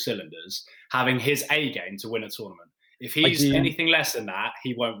on all cylinders, having his A game to win a tournament. If he's anything less than that,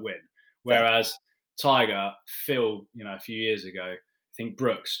 he won't win. Whereas Tiger, Phil, a few years ago, I think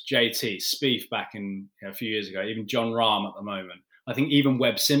Brooks, JT, Spieth back in a few years ago, even John Rahm at the moment. I think even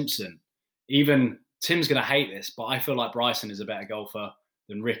Webb Simpson. Even Tim's going to hate this, but I feel like Bryson is a better golfer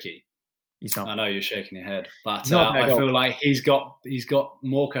than Rickie. He's not. I know you're shaking your head, but I feel like he's got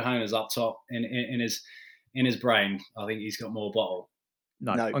more cojones up top in his brain. I think he's got more bottle.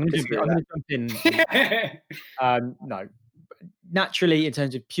 No, I'm going to jump in. No, naturally, in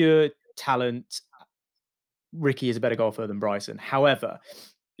terms of pure talent, Rickie is a better golfer than Bryson. However,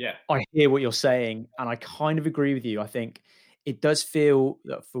 I hear what you're saying, and I kind of agree with you. I think it does feel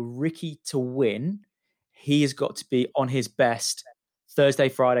that for Rickie to win, he has got to be on his best Thursday,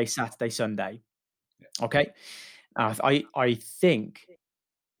 Friday, Saturday, Sunday. Okay. I think,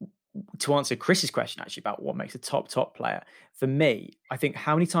 to answer Chris's question actually about what makes a top player, for me, I think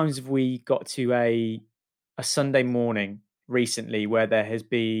how many times have we got to a Sunday morning recently where there has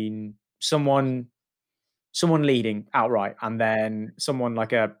been someone leading outright, and then someone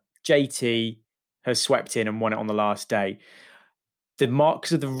like a JT has swept in and won it on the last day. The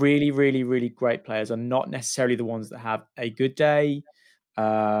marks of the really, really, really great players are not necessarily the ones that have a good day,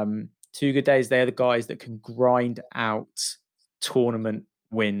 2 good days. They're the guys that can grind out tournament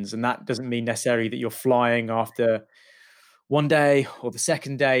wins. And that doesn't mean necessarily that you're flying after one day or the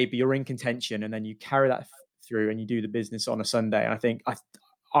second day, but you're in contention, and then you carry that through and you do the business on a Sunday. And I think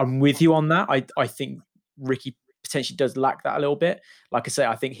I'm with you on that. I think Rickie potentially does lack that a little bit. Like I say,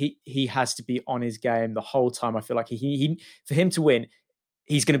 I think he has to be on his game the whole time. I feel like he for him to win,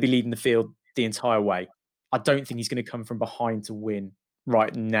 he's going to be leading the field the entire way. I don't think he's going to come from behind to win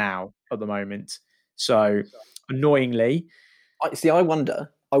right now at the moment. So annoyingly, I wonder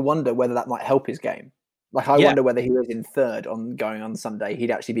whether that might help his game. Like I wonder whether he was in third going on Sunday,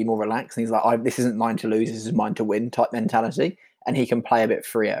 he'd actually be more relaxed. And he's like, this isn't mine to lose, this is mine to win type mentality. And he can play a bit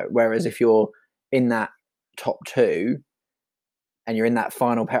freer. Whereas if you're in that top 2 and you're in that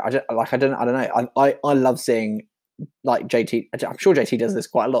final pair, I don't know. I love seeing like JT. I'm sure JT does this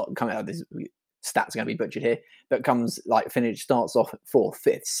quite a lot. Coming out, this stats are going to be butchered here, but starts off 4th,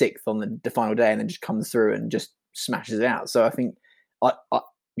 5th, 6th on the final day, and then just comes through and just smashes it out. So I think, I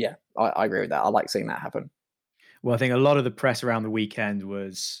agree with that. I like seeing that happen. Well, I think a lot of the press around the weekend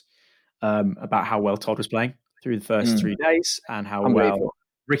was about how well Todd was playing through the first 3 days and how well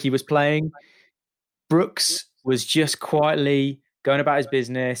Rickie was playing. Brooks was just quietly going about his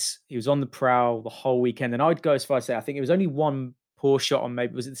business. He was on the prowl the whole weekend. And I'd go as far as to say, I think it was only one poor shot on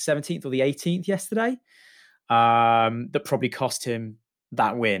was it the 17th or the 18th yesterday? That probably cost him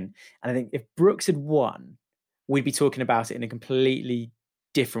that win. And I think if Brooks had won, we'd be talking about it in a completely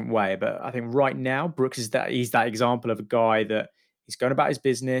different way. But I think right now, Brooks he's that example of a guy that he's going about his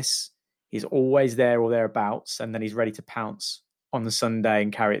business. He's always there or thereabouts. And then he's ready to pounce on the Sunday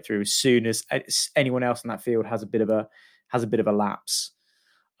and carry it through as soon as anyone else in that field has a bit of a lapse.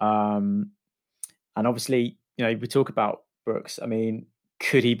 And obviously, we talk about Brooks. I mean,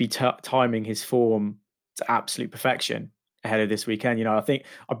 could he be timing his form to absolute perfection? ahead of this weekend. I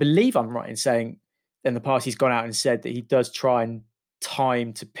believe I'm right in saying in the past he's gone out and said that he does try and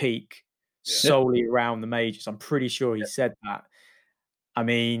time to peak solely around the majors. I'm pretty sure he said that. I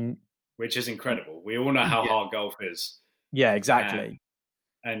mean, which is incredible. We all know how hard golf is. Yeah, exactly.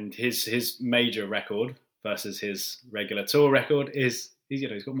 And his major record versus his regular tour record is he's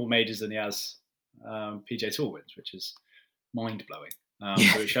got more majors than he has PGA Tour wins, which is mind blowing.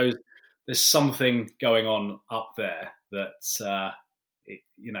 So it shows there's something going on up there that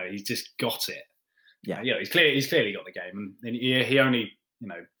he's just got it. Yeah, he's clearly got the game, and he only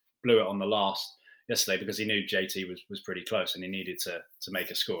blew it on the last yesterday because he knew JT was pretty close and he needed to make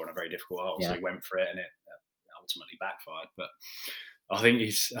a score on a very difficult hole. So he went for it and it ultimately backfired. But I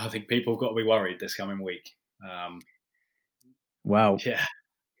think people have got to be worried this coming week.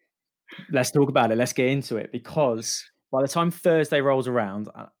 Let's talk about it. Let's get into it, because by the time Thursday rolls around,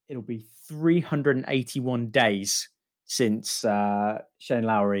 it'll be 381 days since Shane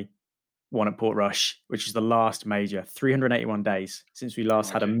Lowry won at Portrush, which is the last major. 381 days since we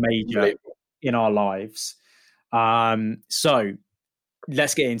last had a major in our lives. So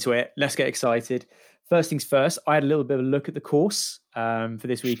let's get into it. Let's get excited. First things first, I had a little bit of a look at the course for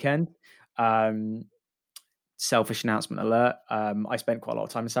this weekend. Selfish announcement alert. I spent quite a lot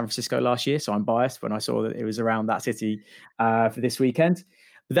of time in San Francisco last year, so I'm biased when I saw that it was around that city for this weekend.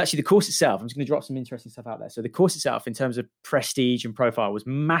 But actually, the course itself, I'm just going to drop some interesting stuff out there. So the course itself, in terms of prestige and profile, was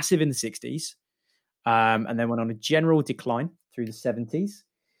massive in the 60s, and then went on a general decline through the 70s.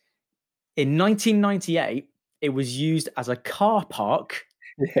 In 1998, it was used as a car park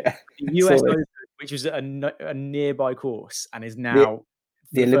in US Open, which was a nearby course, and is now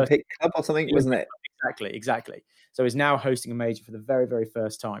the Olympic Club or something, wasn't it? Exactly. So is now hosting a major for the very, very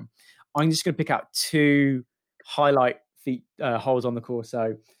first time. I'm just going to pick out two highlight holes on the course.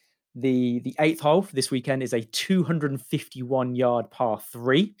 So the 8th hole for this weekend is a 251-yard par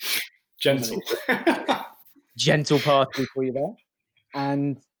 3. Gentle par 3 for you there.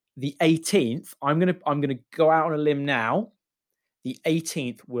 And the 18th, I'm gonna go out on a limb now. The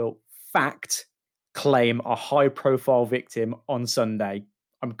 18th will claim a high-profile victim on Sunday.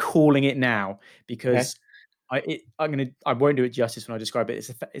 I'm calling it now because I won't do it justice when I describe it.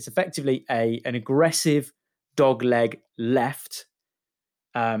 It's effectively an aggressive dogleg left.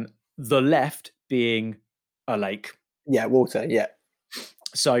 The left being a lake. Yeah, water. Yeah.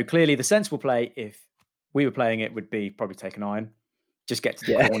 So clearly, the sensible play, if we were playing it, would be probably take an iron, just get to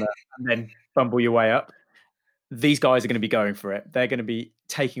the corner, and then bumble your way up. These guys are going to be going for it. They're going to be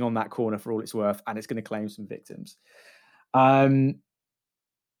taking on that corner for all it's worth, and it's going to claim some victims.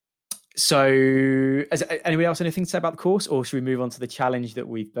 So, anybody else anything to say about the course, or should we move on to the challenge that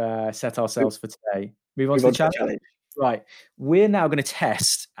we've set ourselves for today? Move on to the challenge. Right. We're now going to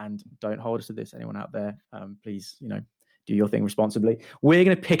test, and don't hold us to this, anyone out there. Please, do your thing responsibly. We're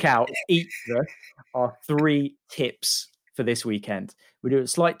going to pick out each of our 3 tips for this weekend. We do a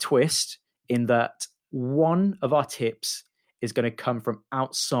slight twist in that one of our tips is going to come from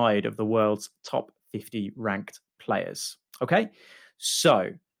outside of the world's top 50 ranked players. Okay. So,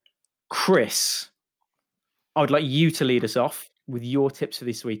 Chris, I would like you to lead us off with your tips for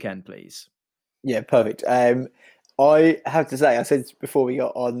this weekend, please. Yeah, perfect. I have to say, I said before we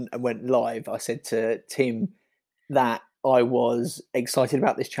got on and went live, I said to Tim that I was excited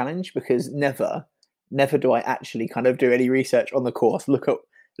about this challenge because never do I actually kind of do any research on the course, look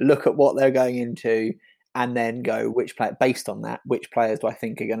at what they're going into, and then go which players do I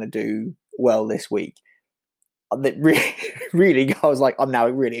think are going to do well this week. Really, I was like, I'm now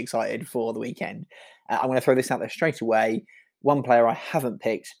really excited for the weekend. I'm going to throw this out there straight away. One player I haven't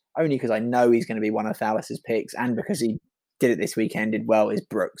picked, only because I know he's going to be one of Fallis's picks, and because he did it this weekend, did well, is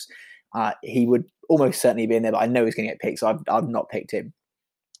Brooks. He would almost certainly be in there, but I know he's going to get picked, so I've not picked him.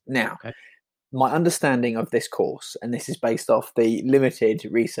 Now, my understanding of this course, and this is based off the limited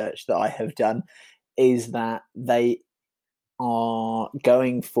research that I have done, is that they are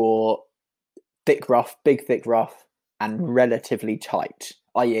going for big thick rough, and relatively tight,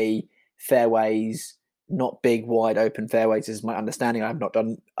 i.e. fairways, not big, wide open fairways. This is my understanding. I have not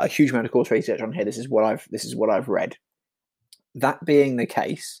done a huge amount of course research on here. This is what I've read. That being the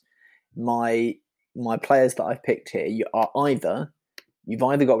case, my players that I've picked here you've either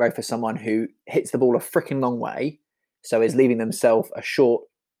got to go for someone who hits the ball a freaking long way, so is leaving themselves a short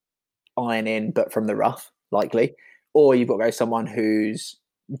iron in, but from the rough, likely, or you've got to go someone who's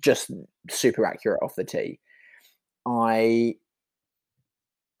just super accurate off the tee. I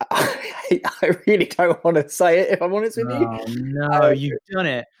really don't want to say it, if I'm honest with you. No, you've done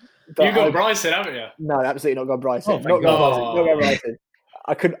it. You got Bryson, haven't you? No, absolutely not got Bryson. Not got Bryson.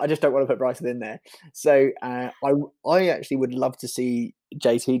 I just don't want to put Bryson in there. So I actually would love to see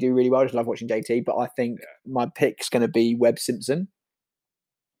JT do really well. I just love watching JT, but I think my pick's going to be Webb Simpson.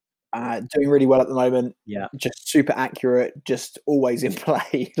 Doing really well at the moment. Yeah. Just super accurate, just always in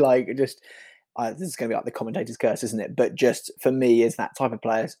play. This is going to be like the commentator's curse, isn't it? But just for me, is that type of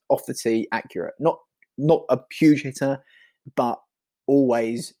player, off the tee, accurate. Not a huge hitter, but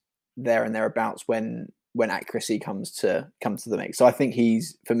always there and thereabouts when accuracy comes to the mix. So I think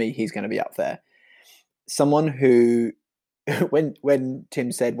he's going to be up there. Someone who, when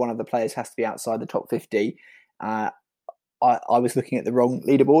Tim said one of the players has to be outside the top 50, I was looking at the wrong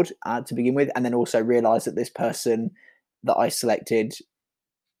leaderboard to begin with, and then also realised that this person that I selected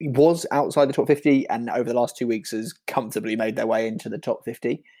was outside the top 50 and over the last 2 weeks has comfortably made their way into the top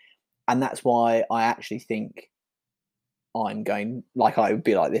 50. And that's why I actually think I would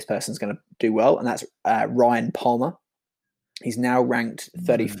be like, this person's going to do well. And that's Ryan Palmer. He's now ranked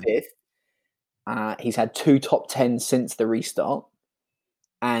 35th. He's had 2 top 10 since the restart.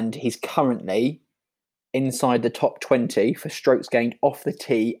 And he's currently inside the top 20 for strokes gained off the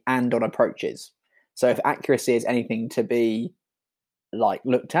tee and on approaches. So if accuracy is anything to be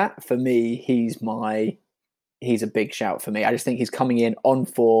looked at, for me, he's a big shout for me. I just think he's coming in on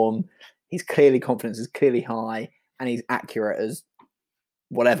form. His confidence is clearly high, and he's accurate as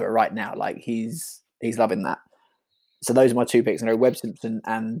whatever right now. He's loving that. So those are my 2 picks. I know Webb Simpson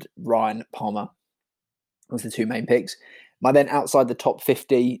and Ryan Palmer was the 2 main picks. My then outside the top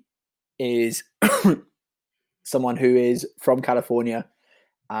 50 is someone who is from California,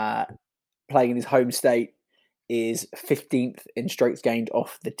 playing in his home state, is 15th in strokes gained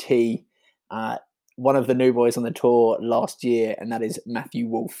off the tee. One of the new boys on the tour last year, and that is Matthew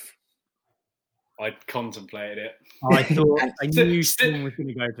Wolff. I contemplated it. I knew someone was going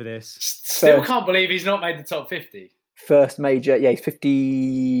to go for this. Still can't believe he's not made the top 50. First major, he's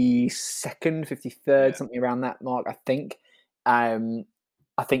 52nd, 53rd, something around that mark, I think. I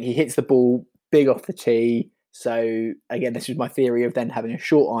think he hits the ball big off the tee. So again, this was my theory of then having a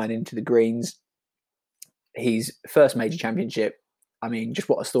short iron into the greens. His first major championship. I mean, just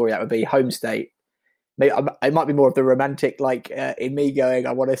what a story that would be. Home state. Maybe it might be more of the romantic, in me going,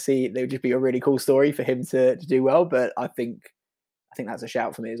 I want to see. It would just be a really cool story for him to do well. But I think that's a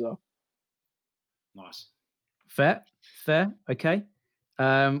shout for me as well. Nice. Fair. Okay.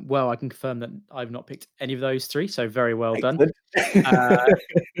 Well, I can confirm that I've not picked any of those 3, so very well done.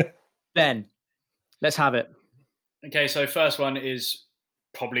 Ben, let's have it. Okay, so first one is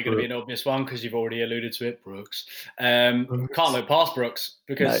probably going to be an obvious one because you've already alluded to it, Brooks. Can't look past Brooks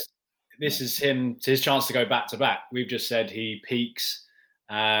because this is his chance to go back-to-back. We've just said he peaks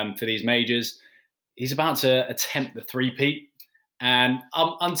for these majors. He's about to attempt the 3-peat. And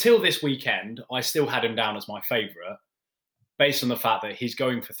until this weekend, I still had him down as my favourite based on the fact that he's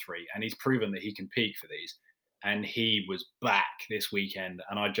going for 3 and he's proven that he can peak for these. And he was back this weekend.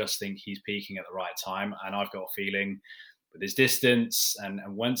 And I just think he's peaking at the right time. And I've got a feeling with his distance and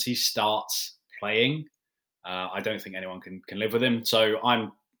once he starts playing, I don't think anyone can live with him. So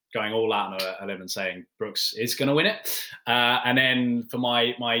I'm going all out on a limb and saying Brooks is going to win it. And then for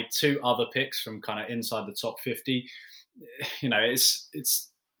my 2 other picks from kind of inside the top 50, it's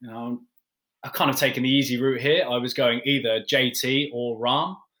I've kind of taken the easy route here. I was going either JT or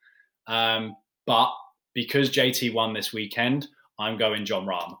Rahm. But because JT won this weekend, I'm going Jon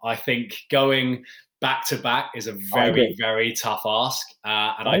Rahm. I think going back-to-back is a very, very tough ask.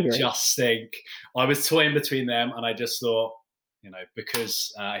 And I just think I was toying between them and I just thought,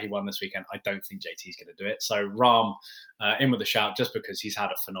 because he won this weekend, I don't think JT's going to do it. So Rahm in with a shout just because he's had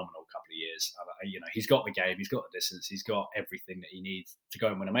a phenomenal couple of years. He's got the game, he's got the distance, he's got everything that he needs to go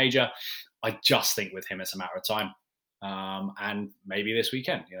and win a major. I just think with him it's a matter of time. And maybe this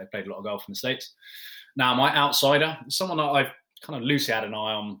weekend, played a lot of golf in the States. Now, my outsider, someone that I've kind of loosely had an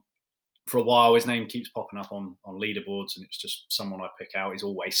eye on for a while, his name keeps popping up on leaderboards and it's just someone I pick out. He's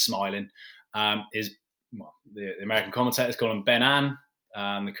always smiling. The American commentators call him Ben An,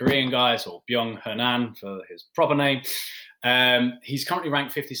 the Korean guys, or Byung Hernan for his proper name. He's currently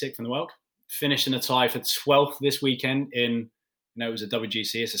ranked 56th in the world, finished in a tie for 12th this weekend in, it was a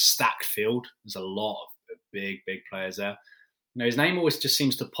WGC. It's a stacked field. There's a lot of big players there. His name always just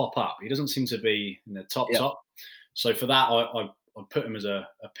seems to pop up. He doesn't seem to be in the top. So for that, I put him as a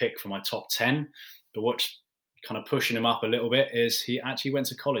pick for my top 10. But what's kind of pushing him up a little bit is he actually went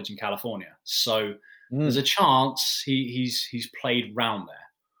to college in California. So there's a chance he's played round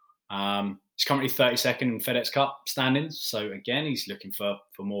there. He's currently 32nd in FedEx Cup standings. So again, he's looking for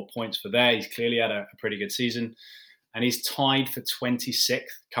more points for there. He's clearly had a pretty good season. And he's tied for 26th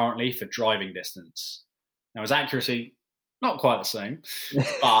currently for driving distance. Now, his accuracy Not quite the same.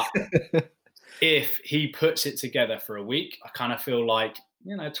 But if he puts it together for a week, I kind of feel like,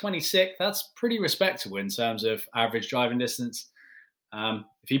 26, that's pretty respectable in terms of average driving distance. If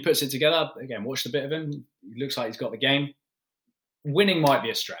he puts it together, again, watched a bit of him. He looks like he's got the game. Winning might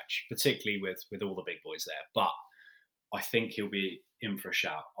be a stretch, particularly with all the big boys there. But I think he'll be in for a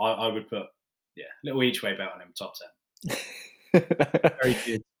shout. I would put, little each way bet on him, top 10. Very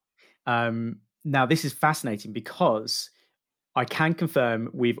good. Now, this is fascinating because I can confirm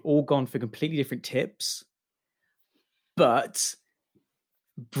we've all gone for completely different tips, but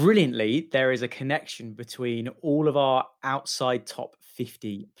brilliantly, there is a connection between all of our outside top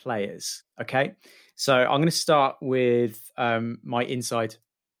 50 players. Okay, so I'm going to start with my inside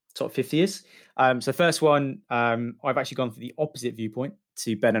top 50ers. So first one, I've actually gone for the opposite viewpoint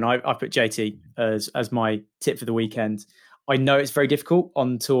to Ben, and I put JT as my tip for the weekend. I know it's very difficult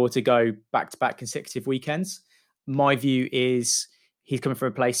on tour to go back-to-back consecutive weekends. My view is he's coming from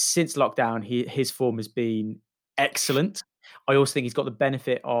a place since lockdown. His form has been excellent. I also think he's got the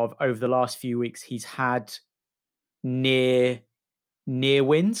benefit of, over the last few weeks, he's had near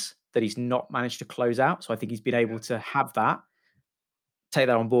wins that he's not managed to close out. So I think he's been able to have that, take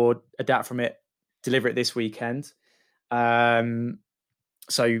that on board, adapt from it, deliver it this weekend. So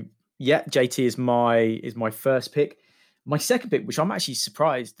yeah, JT is my first pick. My second pick, which I'm actually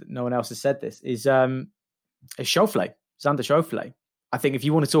surprised that no one else has said this, is Schauffele, Xander Schauffele. I think if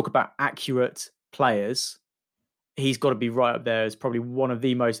you want to talk about accurate players, he's got to be right up there as probably one of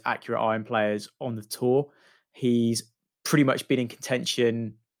the most accurate iron players on the tour. He's pretty much been in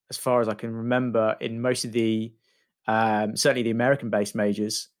contention, as far as I can remember, in most of the, certainly the American-based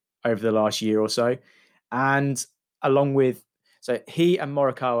majors over the last year or so. And along with, so he and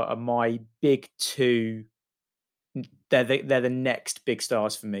Morikawa are my big two. They're the next big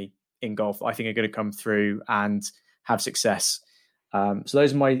stars for me in golf. I think are going to come through and have success. So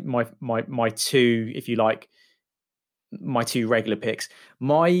those are my two, if you like, my two regular picks.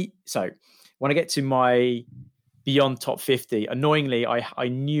 So when I get to my beyond top 50, annoyingly, I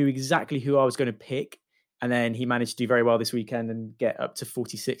knew exactly who I was going to pick, and then he managed to do very well this weekend and get up to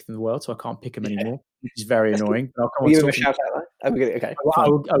 46th in the world, so I can't pick him anymore, which is very annoying. But I'll give him a shout out. Okay, I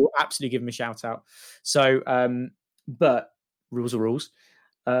will absolutely give him a shout out. So, but rules are rules.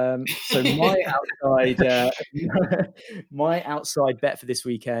 So my outside bet for this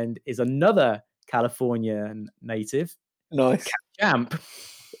weekend is another Californian native. Nice. Champ.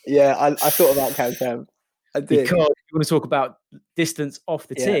 Yeah, I thought about Cam Champ. I did. Because you want to talk about distance off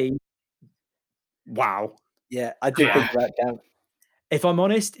the tee. Wow. Yeah, I did think about Champ. If I'm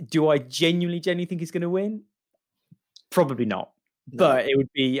honest, do I genuinely think he's going to win? Probably not. No. But it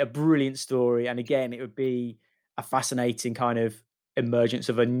would be a brilliant story. And again, it would be a fascinating kind of emergence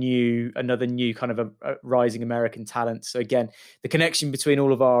of another new kind of a rising American talent. So again, the connection between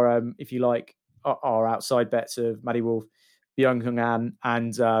all of our, if you like, our outside bets of Matty Wolff, Byung-Hyun An,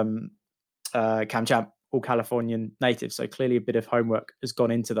 and Cam Champ, all Californian natives. So clearly a bit of homework has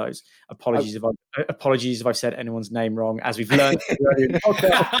gone into those. Apologies if I've said anyone's name wrong, as we've learned.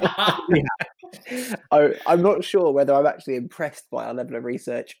 I'm not sure whether I'm actually impressed by our level of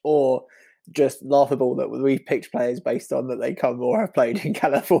research or just laughable that we've picked players based on that they come or have played in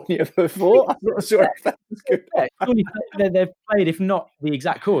California before. I'm not sure if that's good. They've played, if not the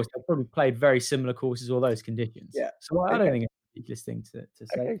exact course, they've probably played very similar courses, all those conditions. Yeah. So I don't think it's a ridiculous thing to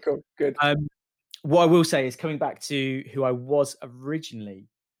say. Okay, cool. Good. What I will say is, coming back to who I was originally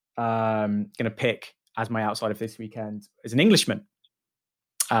going to pick as my outside of this weekend, is an Englishman,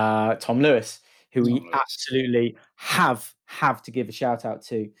 Tom Lewis, who we absolutely have to give a shout out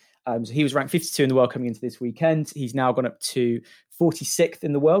to. So he was ranked 52 in the world coming into this weekend. He's now gone up to 46th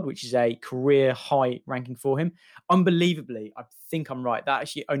in the world, which is a career high ranking for him. Unbelievably, I think I'm right, that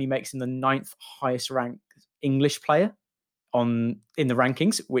actually only makes him the 9th highest ranked English player in the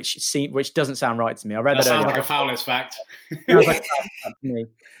rankings, which doesn't sound right to me. I read that sounds like a foulest fact. Sounds like a fact to me.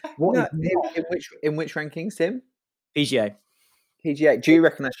 In which rankings, Tim? PGA. Do you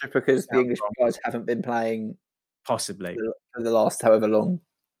reckon that's just because the English guys haven't been playing possibly for the last however long?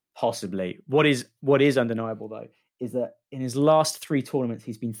 Possibly. What is undeniable though is that in his last 3 tournaments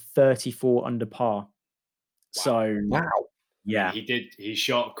he's been 34 under par. So yeah, he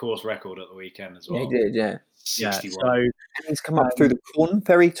shot course record at the weekend as well. He did, yeah. 61. So and he's come up through the Corn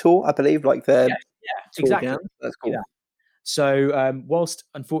Ferry Tour, I believe, like the exactly. Down. That's cool. Yeah. So whilst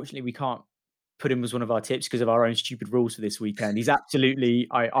unfortunately we can't put him as one of our tips because of our own stupid rules for this weekend, he's absolutely,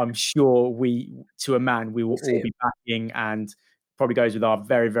 I'm sure we will all be backing, and probably goes with our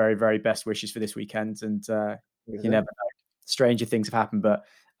very, very, very best wishes for this weekend. And you never know, stranger things have happened, but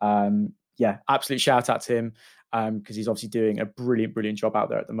absolute shout out to him. because he's obviously doing a brilliant job out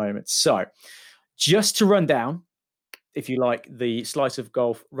there at the moment. So just to run down, if you like, the slice of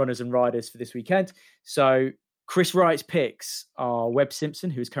golf runners and riders for this weekend. So Chris Wright's picks are Webb Simpson,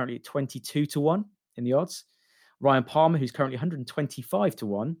 who's currently at 22-1 in the odds. Ryan Palmer, who's currently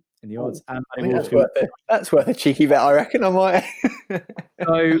 125-1 in the odds. And that's worth a cheeky bet, I reckon. I might.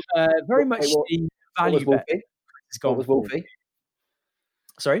 So very much the value bet. What was Wolfie?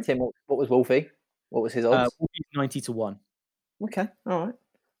 Sorry? Tim, what was Wolfie? What was his odds? Wolfie's 90-1. Okay, all right.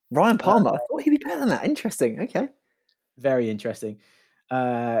 Ryan Palmer, I thought he'd be better than that. Interesting, okay. Very interesting.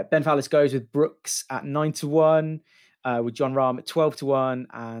 Ben Fallis goes with Brooks at 9-1, with John Rahm at 12-1,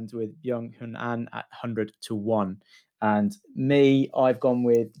 and with Young Hun An at 100-1. And me, I've gone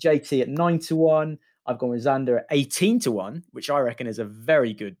with JT at 9-1. I've gone with Xander at 18-1, which I reckon is a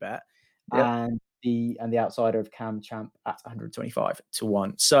very good bet. Yeah. And the outsider of Cam Champ at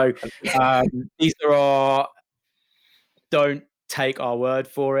 125-1. So these are our, don't take our word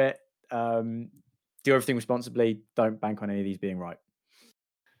for it. Do everything responsibly. Don't bank on any of these being right.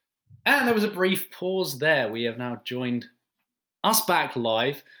 And there was a brief pause there. We have now joined us back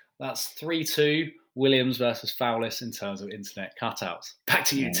live. That's 3-2 Williams versus Fowlis in terms of internet cutouts. Back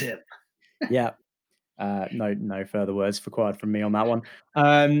to you, Tim. Yeah. No further words required from me on that one.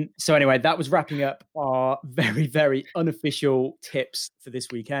 So anyway, that was wrapping up our very, very unofficial tips for this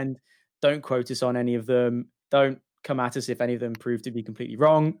weekend. Don't quote us on any of them. Don't come at us if any of them prove to be completely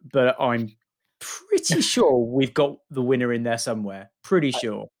wrong. But I'm pretty sure we've got the winner in there somewhere. Pretty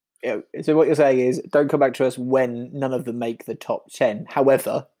sure. Yeah. So what you're saying is, don't come back to us when none of them make the top 10.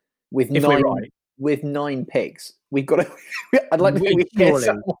 However, with nine picks, we've got to. I'd like to think we get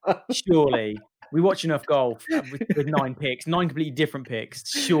someone. Surely. We watch enough golf with 9 picks, 9 completely different picks.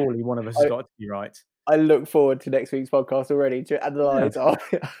 Surely one of us has got to be right. I look forward to next week's podcast already to analyse our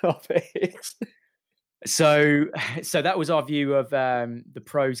picks. So that was our view of the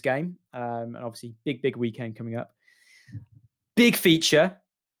pros game. And obviously, big weekend coming up. Big feature,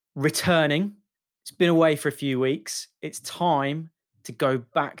 returning. It's been away for a few weeks. It's time to go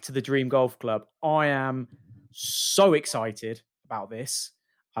back to the Dream Golf Club. I am so excited about this.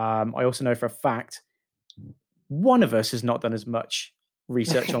 I also know for a fact one of us has not done as much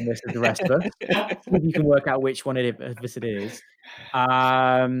research on this as the rest of us. You can work out which one of us it is. You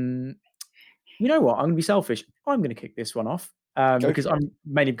know what? I'm going to be selfish. I'm going to kick this one off because I'm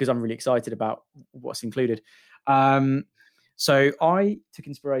really excited about what's included. So I took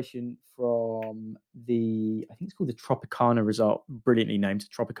inspiration from I think it's called the Tropicana Resort, brilliantly named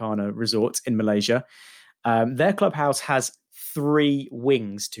Tropicana Resort in Malaysia. Their clubhouse has 3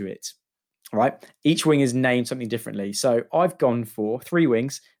 wings to it, right? Each wing is named something differently. So I've gone for 3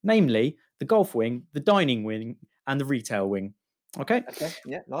 wings, namely the golf wing, the dining wing, and the retail wing. Okay.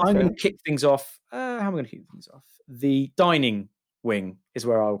 Yeah. Nice. I'm going to kick things off. How am I going to kick things off? The dining wing is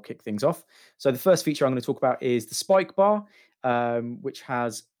where I'll kick things off. So the first feature I'm going to talk about is the spike bar, which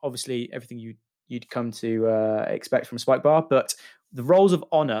has obviously everything you'd come to expect from a spike bar, but the rolls of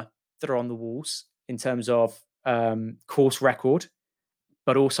honor that are on the walls in terms of course record,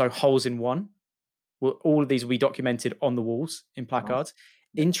 but also holes in one. Well, all of these will be documented on the walls in placards.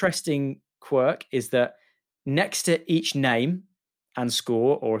 Oh. Interesting quirk is that next to each name and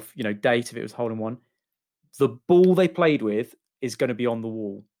score, or date if it was hole in one, the ball they played with is going to be on the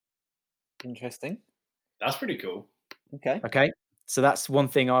wall. Interesting. That's pretty cool. Okay. So that's one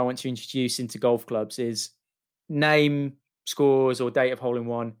thing I want to introduce into golf clubs is name, scores, or date of hole in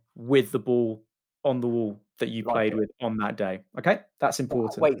one with the ball on the wall that you played with on that day. Okay, that's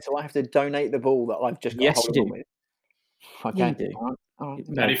important. Wait, so I have to donate the ball that I've just got yes, hold you of do. with? Okay. Yeah, you do. All right.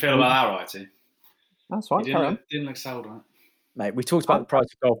 How do you feel about that, Righty? That's fine. Didn't look sold, right? Mate, we talked about the price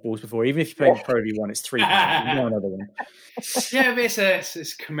of golf balls before. Even if you play the Pro V1, it's £3. No another one. Yeah, but it's a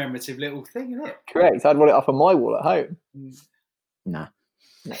commemorative little thing, isn't it? Correct. I'd want it up on my wall at home. Nah.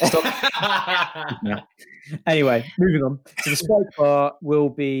 Stop. No. Anyway, moving on. So the spike bar will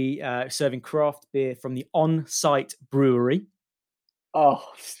be serving craft beer from the on-site brewery. Oh,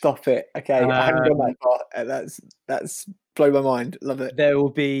 stop it. Okay, I haven't done that part. That's blown my mind. Love it. There will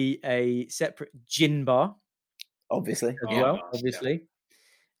be a separate gin bar. Obviously. As well, obviously.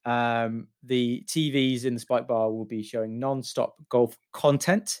 Yeah. The TVs in the spike bar will be showing non-stop golf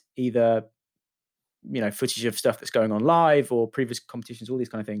content, either footage of stuff that's going on live or previous competitions, all these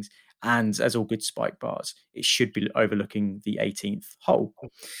kind of things. And as all good spike bars, it should be overlooking the 18th hole.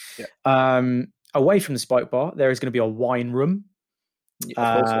 Yeah. Away from the spike bar, there is going to be a wine room.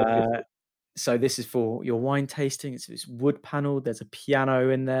 So this is for your wine tasting. It's wood panelled. There's a piano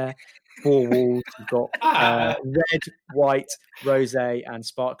in there. 4 walls. You've got red, white, rosé, and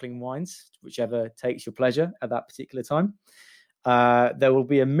sparkling wines, whichever takes your pleasure at that particular time. There will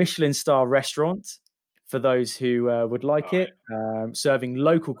be a Michelin star restaurant for those who would like it, serving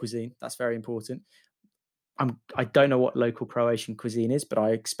local cuisine. That's very important. I don't know what local Croatian cuisine is, but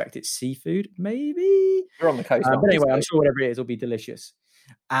I expect it's seafood, maybe. You're on the coast. But anyway, I'm sure whatever it is will be delicious.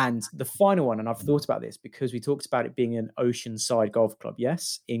 And the final one, and I've thought about this because we talked about it being an oceanside golf club,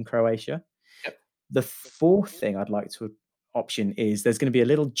 yes, in Croatia. Yep. The fourth thing I'd like to option is there's going to be a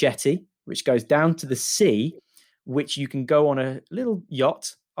little jetty which goes down to the sea, which you can go on a little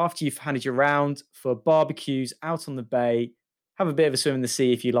yacht after you've handed your round for barbecues out on the bay, have a bit of a swim in the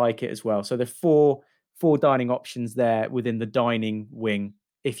sea if you like it as well. So there are four dining options there within the dining wing,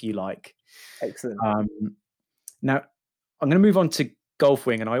 if you like. Excellent. Now, I'm going to move on to golf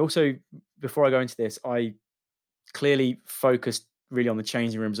wing. And I also, before I go into this, I clearly focused really on the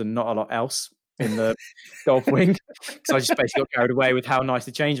changing rooms and not a lot else in the golf wing. So I just basically got carried away with how nice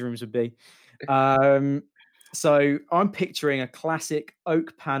the changing rooms would be. So I'm picturing a classic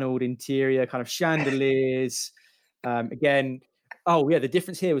oak paneled interior, kind of chandeliers. Again, the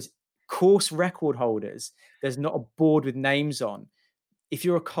difference here was course record holders. There's not a board with names on. If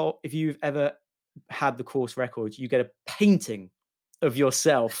you've ever had the course record, you get a painting of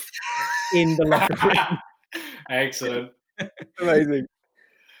yourself in the locker room. Excellent. Amazing.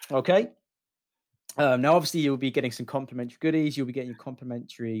 Okay. Now, obviously, you'll be getting some complimentary goodies. You'll be getting your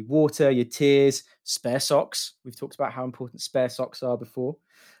complimentary water, your tears, spare socks. We've talked about how important spare socks are before.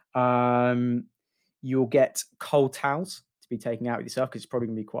 You'll get cold towels to be taken out with yourself because it's probably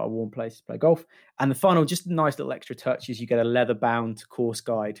going to be quite a warm place to play golf. And the final, just a nice little extra touch is you get a leather-bound course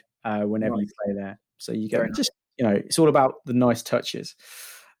guide whenever you play there. So you get it's all about the nice touches.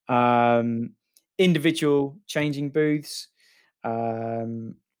 Individual changing booths.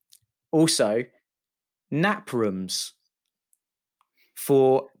 Also, nap rooms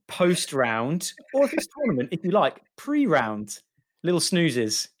for post-round, or if it's tournament, if you like, pre-round, little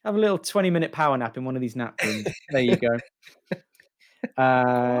snoozes. Have a little 20-minute power nap in one of these nap rooms. There you go.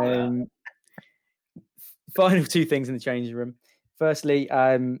 Final 2 things in the changing room. Firstly,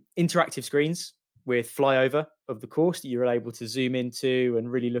 interactive screens with flyover of the course that you're able to zoom into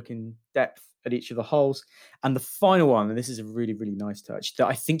and really look in depth at each of the holes. And the final one, and this is a really, really nice touch that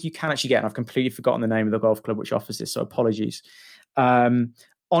I think you can actually get, and I've completely forgotten the name of the golf club which offers this, so apologies. On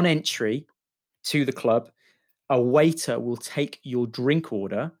entry to the club, a waiter will take your drink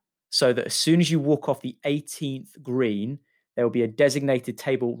order so that as soon as you walk off the 18th green, there will be a designated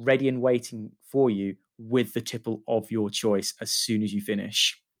table ready and waiting for you with the tipple of your choice as soon as you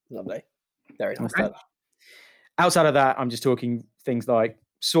finish. Lovely. Very nice. Okay. Outside of that, I'm just talking things like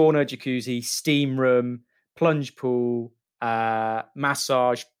sauna, jacuzzi, steam room, plunge pool,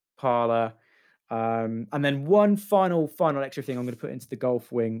 massage parlor, and then one final extra thing I'm going to put into the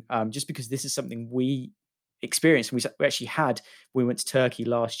golf wing, just because this is something we experienced. We actually had. We went to Turkey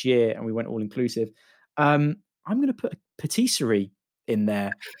last year and we went all inclusive. I'm going to put a patisserie in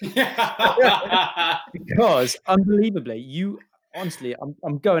there because unbelievably, honestly,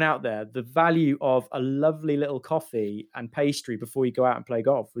 I'm going out there. The value of a lovely little coffee and pastry before you go out and play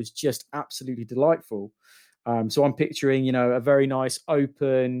golf was just absolutely delightful. So I'm picturing, a very nice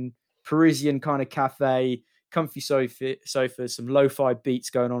open Parisian kind of cafe, comfy sofas, some lo-fi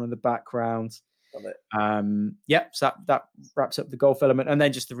beats going on in the background. Love it. So that wraps up the golf element, and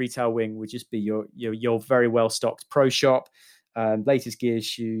then just the retail wing would just be your very well stocked pro shop, latest gears,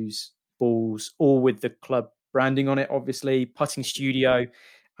 shoes, balls, all with the club branding on it, obviously, putting studio.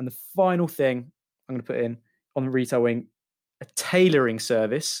 And the final thing I'm going to put in on the retail wing, a tailoring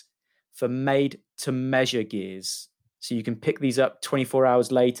service for made to measure gears. So you can pick these up 24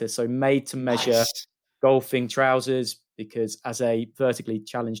 hours later. So made to measure golfing trousers, because as a vertically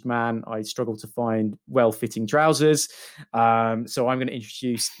challenged man, I struggle to find well-fitting trousers. So I'm going to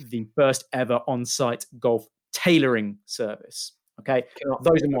introduce the first ever on-site golf tailoring service. Okay,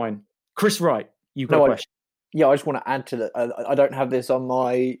 those are mine. Chris Wright, you've got a question. I just want to add to that. I don't have this on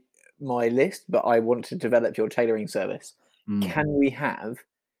my list, but I want to develop your tailoring service. Can we have,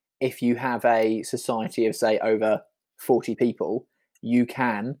 if you have a society of, say, over 40 people, you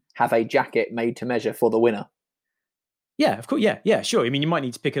can have a jacket made to measure for the winner? Yeah, of course. Yeah, sure. I mean, you might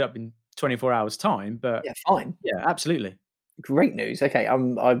need to pick it up in 24 hours time, but yeah, fine. Yeah, absolutely. Great news. Okay,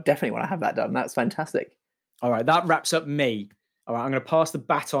 I definitely want to have that done. That's fantastic. All right, that wraps up me. All right, I'm going to pass the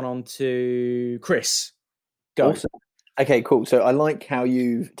baton on to Chris. Go. Awesome. Okay, cool. So I like how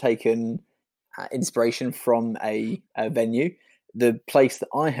you've taken inspiration from a venue. The place that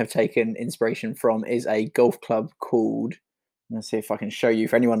I have taken inspiration from is a golf club called, let's see if I can show you,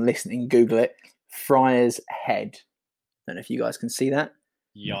 for anyone listening, Google it, Friar's Head. Don't know if you guys can see that.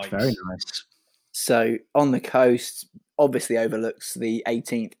 Yikes. Very nice. So on the coast, obviously overlooks the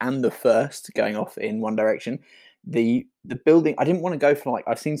 18th and the 1st going off in one direction. The building, I didn't want to go for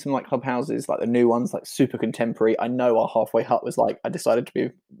I've seen some clubhouses, the new ones, super contemporary. I know our halfway hut was I decided to be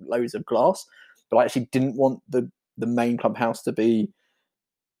loads of glass, but I actually didn't want the main clubhouse to be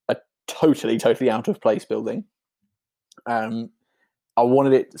a totally out of place building. I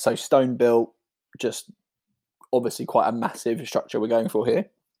wanted it so stone built, just obviously quite a massive structure we're going for here.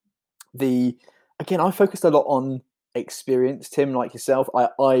 Again, I focused a lot on experience, Tim, like yourself.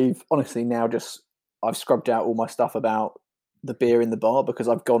 I've honestly now I've scrubbed out all my stuff about the beer in the bar, because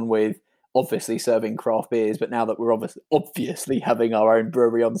I've gone with obviously serving craft beers, but now that we're obviously having our own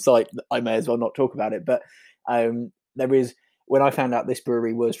brewery on site, I may as well not talk about it. But there is, when I found out this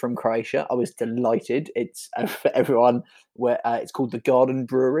brewery was from Croatia, I was delighted. It's for everyone, where it's called the Garden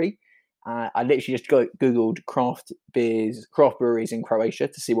Brewery. I literally just Googled craft breweries in Croatia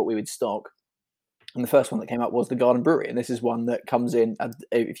to see what we would stock. And the first one that came up was the Garden Brewery. And this is one that comes in,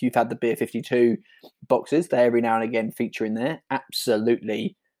 if you've had the Beer 52 boxes, they every now and again feature in there.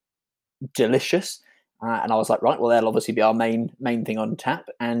 Absolutely delicious. And I was like, right, well, that'll obviously be our main thing on tap.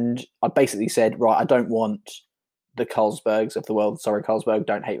 And I basically said, right, I don't want the Carlsbergs of the world. Sorry, Carlsberg,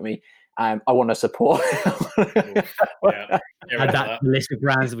 don't hate me. I want to support. Yeah. Had that list of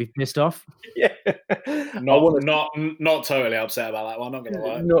brands that we've pissed off. Yeah. Not totally upset about that one, not gonna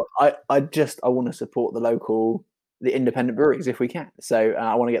lie. No, I want to support the independent breweries if we can. So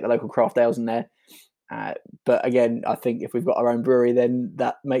I want to get the local craft ales in there. But again, I think if we've got our own brewery, then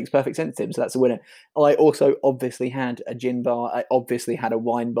that makes perfect sense, Tim. So that's a winner. I also obviously had a gin bar. I obviously had a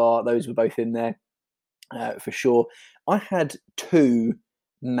wine bar. Those were both in there for sure. I had 2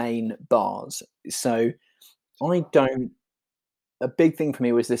 main bars. So a big thing for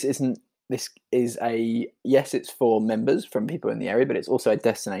me was this is yes, it's for members from people in the area, but it's also a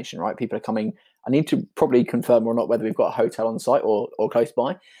destination, right? People are coming. I need to probably confirm or not whether we've got a hotel on site or close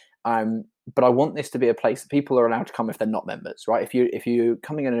by. But I want this to be a place that people are allowed to come if they're not members, right? If you're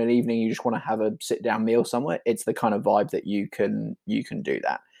coming in an evening, you just want to have a sit down meal somewhere, it's the kind of vibe that you can do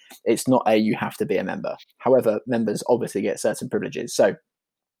that. It's not you have to be a member. However, members obviously get certain privileges. So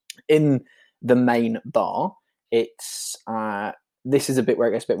in the main bar, it's this is a bit where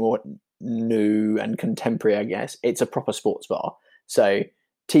it gets a bit more new and contemporary, I guess. It's a proper sports bar. So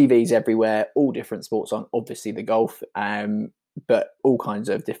TVs everywhere, all different sports on, obviously the golf, but all kinds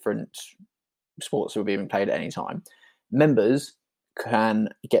of different sports will be being played at any time. Members can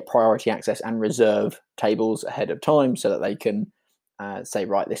get priority access and reserve tables ahead of time so that they can say,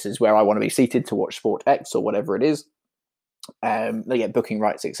 right, this is where I want to be seated to watch Sport X or whatever it is. They get booking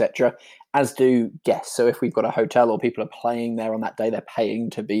rights, etc., as do guests. So if we've got a hotel or people are playing there on that day, they're paying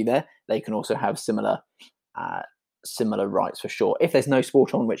to be there. They can also have similar rights for sure. If there's no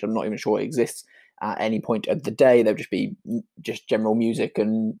sport on, which I'm not even sure exists at any point of the day, there'll just be just general music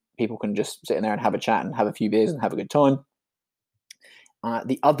and people can just sit in there and have a chat and have a few beers and have a good time.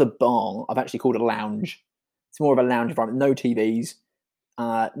 The other bar I've actually called a lounge. It's more of a lounge environment, no TVs.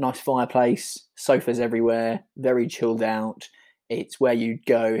 Nice fireplace, sofas everywhere, very chilled out. It's where you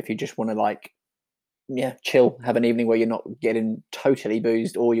go if you just want to chill, have an evening where you're not getting totally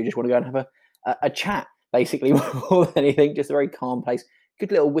boozed, or you just want to go and have a chat, basically, more than anything. Just a very calm place.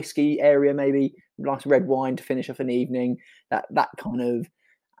 Good little whiskey area, maybe nice red wine to finish off an evening. That kind of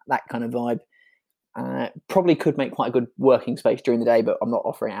vibe. Probably could make quite a good working space during the day, but I'm not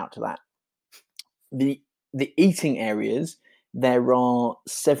offering out to that. The eating areas. There are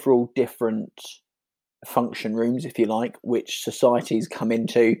several different function rooms, if you like, which societies come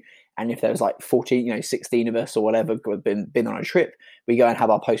into. And if there's 14, 16 of us or whatever who have been on a trip, we go and have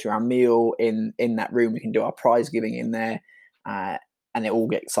our post-round meal in that room. We can do our prize giving in there. And it all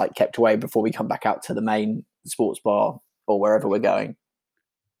gets kept away before we come back out to the main sports bar or wherever we're going.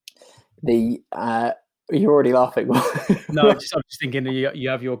 You're already laughing. No, I'm just thinking you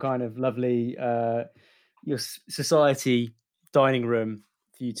have your kind of lovely your society dining room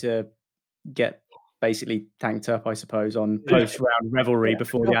for you to get basically tanked up, I suppose, on post-round revelry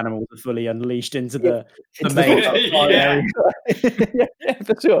before the animals are fully unleashed into the main area. Yeah,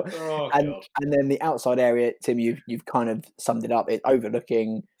 for sure. Oh, and then the outside area, Tim, you've kind of summed it up. It's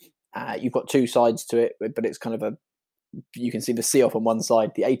overlooking. You've got 2 sides to it, but it's kind of you can see the sea off on one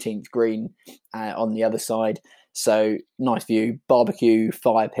side, the 18th green on the other side. So nice view, barbecue,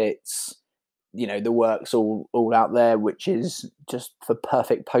 fire pits. The works all out there, which is just for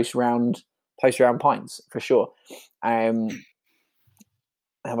perfect post round pints for sure.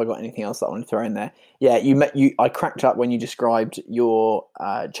 have I got anything else that I want to throw in there? Yeah, I cracked up when you described your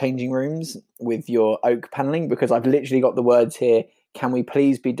changing rooms with your oak paneling, because I've literally got the words here. Can we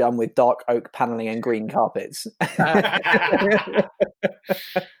please be done with dark oak paneling and green carpets? Nice.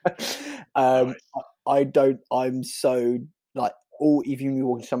 I'm so like even you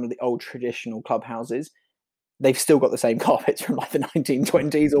walk into some of the old traditional clubhouses, they've still got the same carpets from like the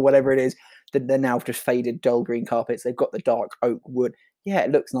 1920s or whatever it is. They're now just faded dull green carpets. They've got the dark oak wood. Yeah,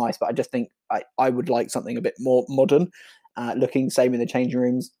 it looks nice, but I just think I would like something a bit more modern looking. Same in the changing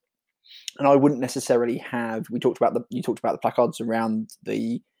rooms, and I wouldn't necessarily have. You talked about the placards around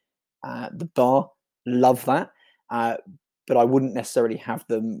the bar. Love that, but I wouldn't necessarily have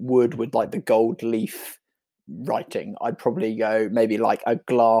them wood with like the gold leaf writing. I'd probably go maybe like a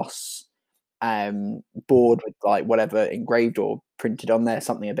glass board with like whatever engraved or printed on there,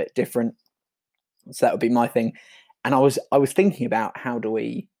 something a bit different. So that would be my thing. And I was thinking about, how do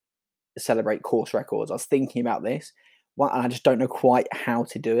we celebrate course records? I was thinking about this, and I just don't know quite how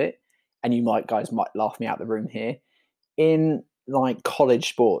to do it. And guys might laugh me out the room here. In like college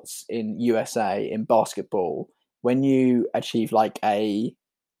sports in USA, in basketball, when you achieve like you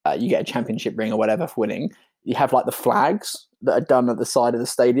get a championship ring or whatever for winning, you have like the flags that are done at the side of the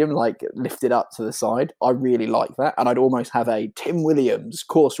stadium, like lifted up to the side. I really like that. And I'd almost have a Tim Williams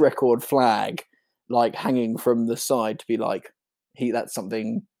course record flag like hanging from the side to be like, that's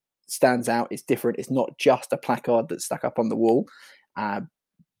something stands out. It's different. It's not just a placard that's stuck up on the wall.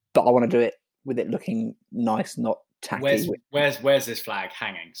 But I want to do it with it looking nice, not tacky. Where's this flag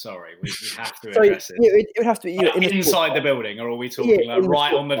hanging? Sorry, we have to address it. Yeah, it would have to be inside the building, or are we talking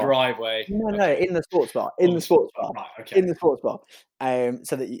right on the driveway? No, in the sports bar. In the sports bar. Right, okay. In the sports bar.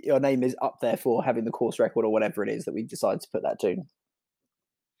 So that your name is up there for having the course record or whatever it is that we decide to put that to.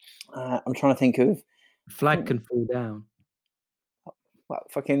 I'm trying to think of. Flag can fall down. Well,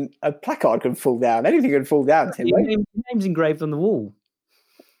 fucking a placard can fall down. Anything can fall down, Tim. Your name's engraved on the wall.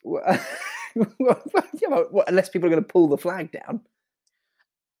 Unless people are going to pull the flag down.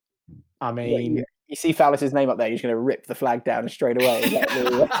 I mean, you see Fallis's name up there, he's going to rip the flag down straight away.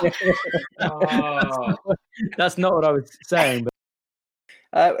 That's not what I was saying.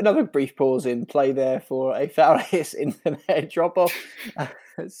 But another brief pause in play there for a Fallis internet drop-off.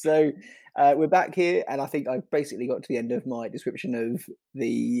 So we're back here, and I think I've basically got to the end of my description of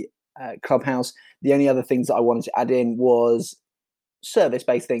the clubhouse. The only other things that I wanted to add in was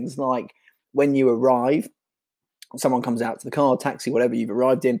service-based things, like when you arrive, someone comes out to the car, taxi, whatever you've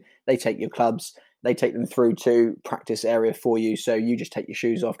arrived in, they take your clubs, they take them through to practice area for you. So you just take your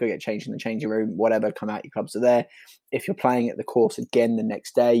shoes off, go get changed in the changing room, whatever, come out, your clubs are there. If you're playing at the course again the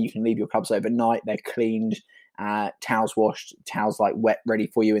next day, you can leave your clubs overnight. They're cleaned, towels washed, towels like wet, ready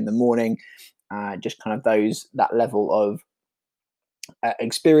for you in the morning. Just kind of that level of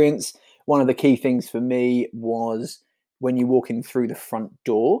experience. One of the key things for me was when you walk in through the front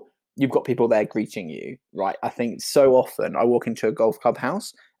door, you've got people there greeting you, right? I think so often I walk into a golf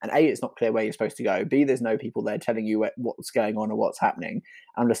clubhouse and A, it's not clear where you're supposed to go. B, there's no people there telling you what's going on or what's happening.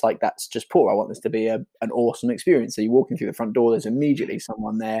 I'm just like, that's just poor. I want this to be an awesome experience. So you walk in through the front door, there's immediately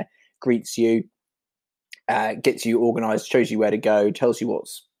someone there, greets you, gets you organized, shows you where to go, tells you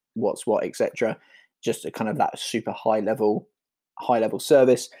what's what, etc. Just a kind of that super high level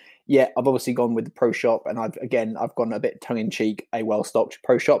service. Yeah, I've obviously gone with the pro shop, and I've gone a bit tongue in cheek, a well stocked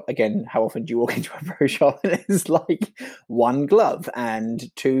pro shop. Again, how often do you walk into a pro shop and it's like one glove and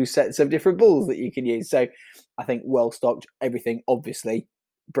 2 sets of different balls that you can use? So I think well stocked, everything obviously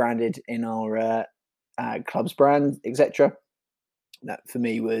branded in our club's brand, etc. That for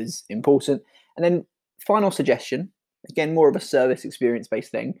me was important. And then final suggestion, again, more of a service experience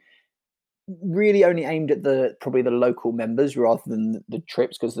based thing. Really only aimed at probably the local members rather than the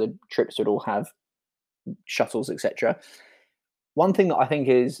trips, because the trips would all have shuttles, etc. One thing that I think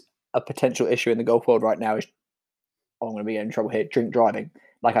is a potential issue in the golf world right now is, I'm going to be in trouble here, drink driving.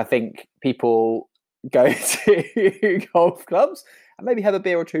 Like, I think people go to golf clubs and maybe have a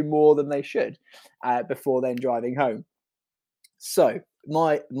beer or two more than they should before then driving home. So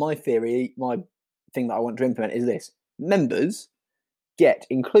my theory, my thing that I want to implement is this: members get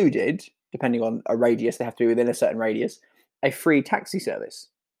included, depending on a radius, they have to be within a certain radius, a free taxi service.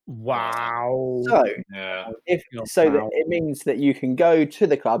 Wow. So, that it means that you can go to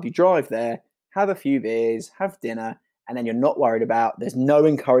the club, you drive there, have a few beers, have dinner, and then you're not worried about, there's no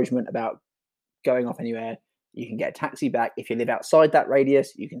encouragement about going off anywhere. You can get a taxi back. If you live outside that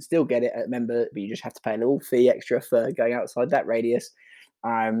radius, you can still get it at member, but you just have to pay a little fee extra for going outside that radius.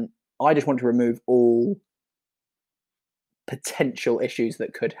 I just want to remove all potential issues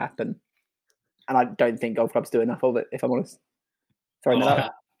that could happen. And I don't think golf clubs do enough of it, if I'm honest. Throwing that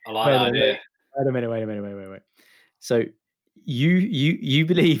out. I like that idea. Wait a minute. So you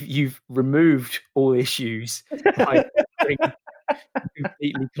believe you've removed all issues by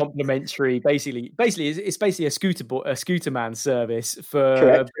completely complimentary. Basically, it's basically a scooter man service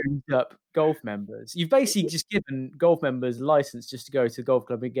for boozed up golf members. You've basically just given golf members license just to go to the golf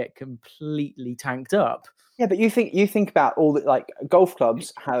club and get completely tanked up. Yeah, but you think about all that. Like golf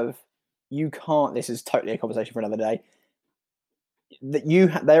clubs have, you can't. This is totally a conversation for another day.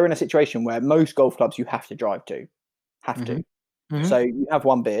 That they're in a situation where most golf clubs you have to drive to, Mm-hmm. So you have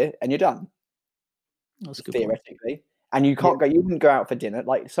one beer and you're done. That's a good theoretically. point. And you can't go. You wouldn't go out for dinner.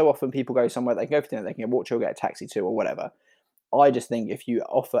 Like so often, people go somewhere. They can go for dinner. They can walk to or get a taxi to or whatever. I just think if you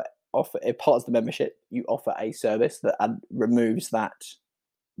offer if part of the membership, you offer a service that removes that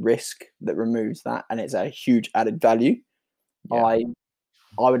risk, that removes that, and it's a huge added value. Yeah. I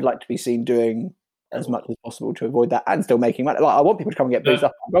would like to be seen doing as much as possible to avoid that and still making money. Like I want people to come and get boozed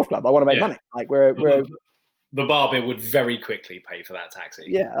up at a golf club. I want to make money. Like we're the bar bill would very quickly pay for that taxi.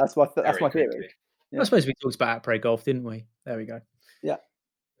 Yeah, that's my theory. Yeah. I suppose we talked about Après Golf, didn't we? There we go. Yeah,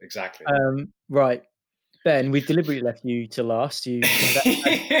 exactly. Right, Ben, we've deliberately left you to last. You've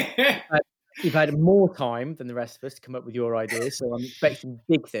had more time than the rest of us to come up with your ideas, so I'm expecting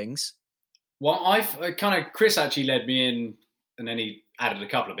big things. Well, Chris actually led me in, and then he added a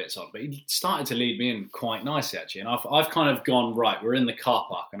couple of bits on, but he started to lead me in quite nicely actually. And I've kind of gone, right, we're in the car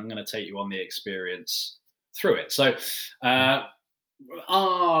park, and I'm going to take you on the experience through it. So.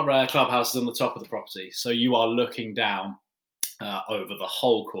 Our clubhouse is on the top of the property, so you are looking down over the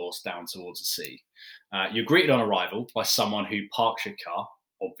whole course down towards the sea. You're greeted on arrival by someone who parks your car,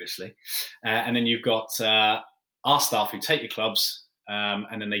 obviously, and then you've got our staff who take your clubs,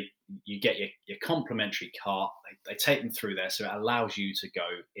 and then you get your complimentary cart. They take them through there, so it allows you to go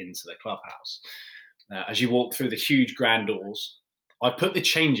into the clubhouse. As you walk through the huge grand doors, I put the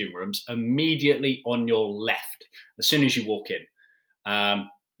changing rooms immediately on your left as soon as you walk in.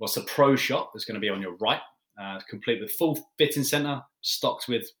 What's the pro shop is going to be on your right, complete with full fitting centre, stocked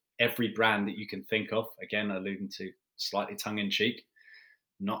with every brand that you can think of. Again, alluding to slightly tongue-in-cheek,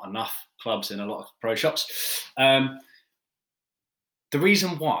 not enough clubs in a lot of pro shops. The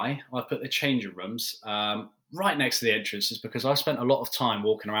reason why I put the changing rooms right next to the entrance is because I spent a lot of time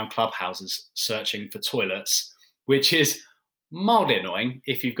walking around clubhouses searching for toilets, which is mildly annoying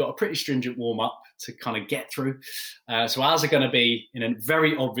if you've got a pretty stringent warm-up to kind of get through. So ours are going to be in a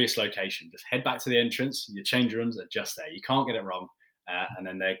very obvious location. Just head back to the entrance. Your change rooms are just there. You can't get it wrong. And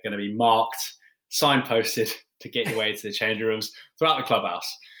then they're going to be marked, signposted to get your way to the change rooms throughout the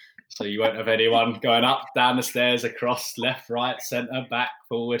clubhouse. So you won't have anyone going up, down the stairs, across, left, right, centre, back,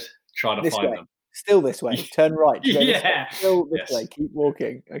 forward, trying to find them. Still this way. Turn right. Yeah. Still this way. Keep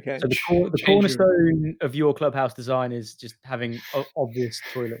walking. Okay. So the cornerstone of your clubhouse design is just having obvious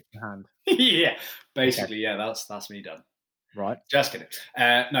toilet to hand. Yeah. Basically, okay. Yeah, that's me done. Right. Just kidding.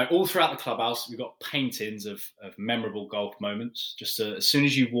 No, all throughout the clubhouse, we've got paintings of memorable golf moments. Just as soon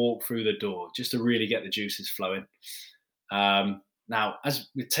as you walk through the door, just to really get the juices flowing. Now, as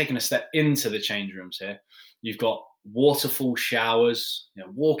we're taking a step into the change rooms here, you've got waterfall showers,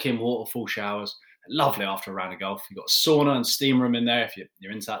 walk-in waterfall showers. Lovely after a round of golf. You've got a sauna and steam room in there if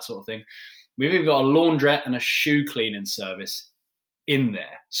you're into that sort of thing. We've even got a laundrette and a shoe cleaning service in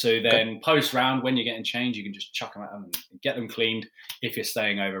there. So then post-round, when you're getting changed, you can just chuck them at them and get them cleaned if you're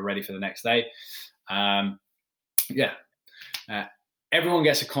staying over ready for the next day. Everyone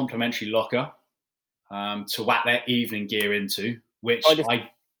gets a complimentary locker to whack their evening gear into, which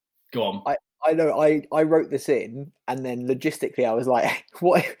go on. I know I wrote this in, and then logistically I was like,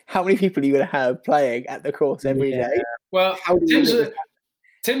 "What? How many people are you going to have playing at the course every day?" Well,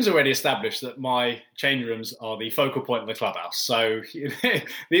 Tim's already established that my change rooms are the focal point of the clubhouse, so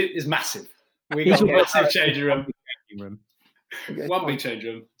it is massive. We got a massive changing room. One big change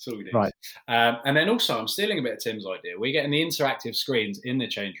room. That's all we do. Right. And then also, I'm stealing a bit of Tim's idea. We're getting the interactive screens in the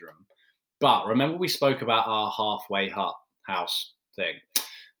change room, but remember we spoke about our halfway hut house thing.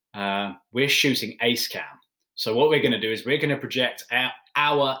 We're shooting ace cam. So what we're going to do is we're going to project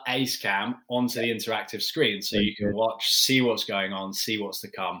our ace cam onto the interactive screen so you can watch, see what's going on, see what's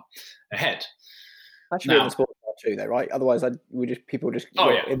to come ahead. That should be on the sports bar too, though, right? Otherwise, people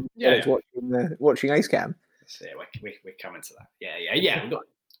watching ace cam. So yeah, we're coming to that. Yeah. We've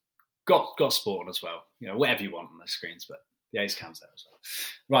got sport as well. Whatever you want on the screens, but the ace cam's there as well.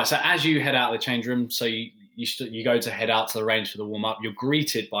 Right, so as you head out of the change room, so you go to head out to the range for the warm-up, you're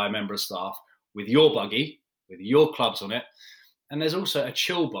greeted by a member of staff with your buggy, with your clubs on it, and there's also a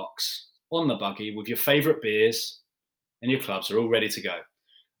chill box on the buggy with your favourite beers, and your clubs are all ready to go.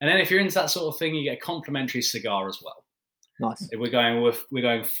 And then if you're into that sort of thing, you get a complimentary cigar as well. Nice. We're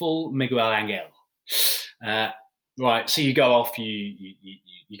going full Miguel Angel. Right, so you go off, you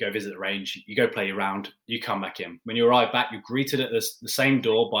go visit the range, you go play your round, you come back in. When you arrive back, you're greeted at the same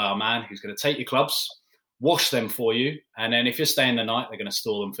door by our man who's going to take your clubs, wash them for you, and then if you're staying the night, they're going to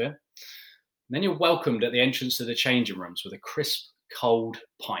store them for you. And then you're welcomed at the entrance to the changing rooms with a crisp, cold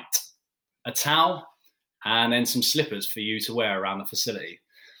pint, a towel, and then some slippers for you to wear around the facility.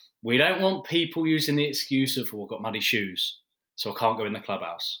 We don't want people using the excuse of, I've got muddy shoes, so I can't go in the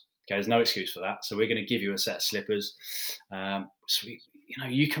clubhouse. Okay, there's no excuse for that. So we're going to give you a set of slippers. So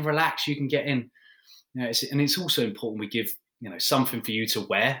you can relax, you can get in. And it's also important we give something for you to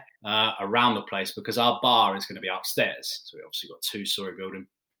wear around the place, because our bar is going to be upstairs. So we obviously got 2-story building.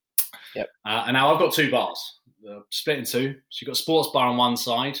 Yep. And now I've got 2 bars, split in 2. So you've got a sports bar on one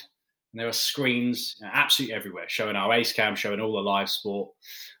side, and there are screens absolutely everywhere, showing our ace cam, showing all the live sport.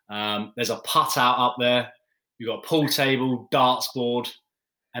 There's a putt out up there. You've got a pool table, darts board.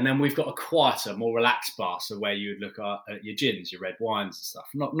 And then we've got a quieter, more relaxed bar, so where you would look at your gins, your red wines and stuff.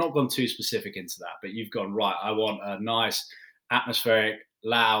 Not gone too specific into that, but you've gone, right, I want a nice, atmospheric,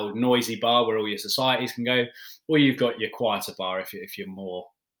 loud, noisy bar where all your societies can go. Or you've got your quieter bar if you're more,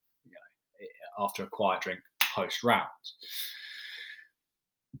 after a quiet drink post-round.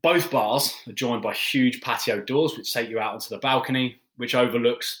 Both bars are joined by huge patio doors, which take you out onto the balcony, which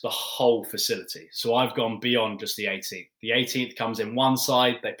overlooks the whole facility. So I've gone beyond just the 18th. The 18th comes in one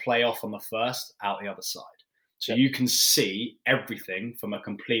side, they play off on the first, out the other side. So you can see everything from a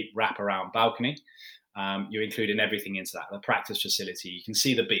complete wraparound balcony. You're including everything into that. The practice facility, you can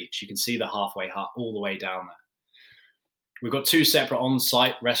see the beach, you can see the halfway hut all the way down there. We've got 2 separate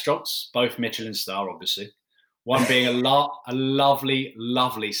on-site restaurants, both Michelin star, obviously. One being a lovely,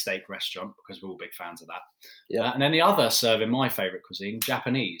 lovely steak restaurant, because we're all big fans of that. Yeah. And then the other serving my favourite cuisine,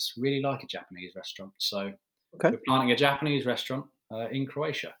 Japanese. Really like a Japanese restaurant. So we're planning a Japanese restaurant in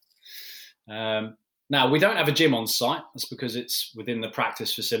Croatia. Now, we don't have a gym on site. That's because it's within the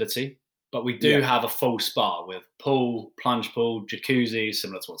practice facility. But we do have a full spa with pool, plunge pool, jacuzzi,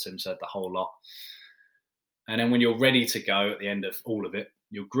 similar to what Tim said, the whole lot. And then when you're ready to go at the end of all of it,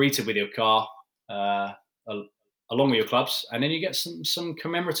 you're greeted with your car, along with your clubs, and then you get some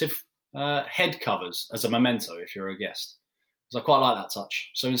commemorative head covers as a memento if you're a guest. Because I quite like that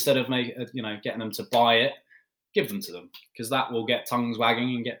touch. So instead of getting them to buy it, give them to them, because that will get tongues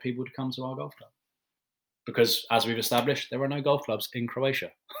wagging and get people to come to our golf club. Because as we've established, there are no golf clubs in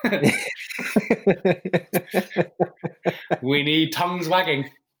Croatia. We need tongues wagging.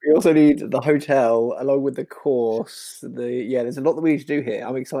 We also need the hotel along with the course. There's a lot that we need to do here.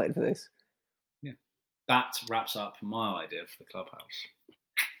 I'm excited for this. That wraps up my idea for the clubhouse.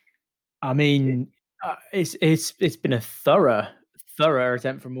 I mean, it's been a thorough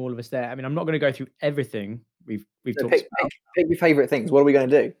attempt from all of us there. I mean, I'm not going to go through everything we've talked about. Pick your favourite things. What are we going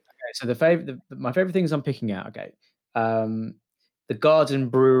to do? Okay, so my favourite things I'm picking out. Okay, the Garden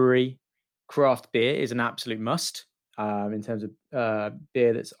Brewery craft beer is an absolute must in terms of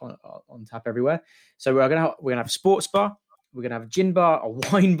beer that's on tap everywhere. So we're gonna have a sports bar, we're gonna have a gin bar, a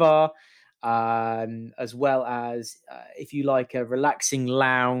wine bar. As well as if you like a relaxing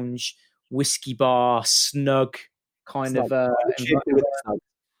lounge, whiskey bar, snug kind of.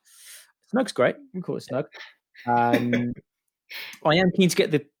 Snug's great. We call it snug. I am keen to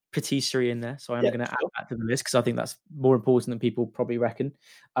get the patisserie in there, so I'm going to add that to the list because I think that's more important than people probably reckon.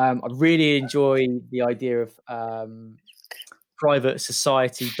 I really enjoy the idea of private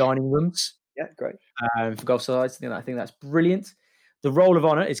society dining rooms. Yeah, great. For golf sides, I think that's brilliant. The roll of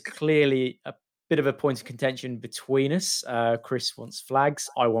honour is clearly a bit of a point of contention between us. Chris wants flags.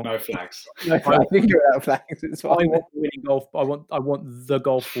 I want no flags. No flags. Figure out flags. It's fine. I want winning golf. I want the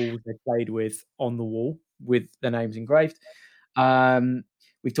golf balls they played with on the wall with their names engraved.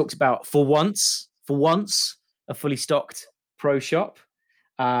 We've talked about for once a fully stocked pro shop.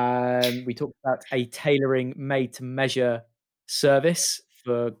 We talked about a tailoring made to measure service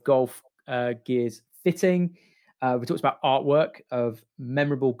for golf gears fitting. We talked about artwork of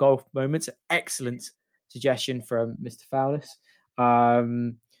memorable golf moments. Excellent suggestion from Mr. Fowlis.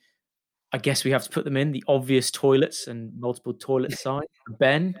 I guess we have to put them in the obvious toilets and multiple toilet signs for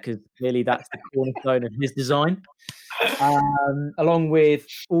Ben, because clearly that's the cornerstone of his design. Along with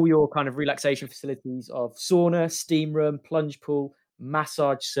all your kind of relaxation facilities of sauna, steam room, plunge pool,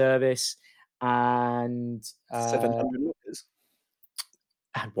 massage service, and 700 lockers.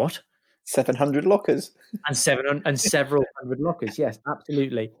 And what? 700 lockers and several hundred lockers. Yes,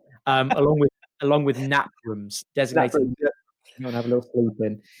 absolutely. Along with nap rooms designated. You want to have a little sleep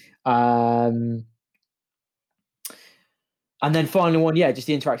in. And then final one, just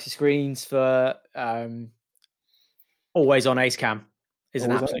the interactive screens for Always on Ace Cam is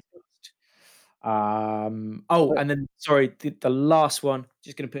an Always on absolute and then sorry, the last one,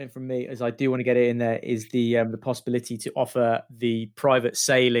 just going to put in from me, as I do want to get it in there, is the possibility to offer the private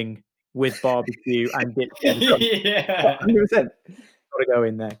sailing with barbecue and dip. Yeah, 100%. Got to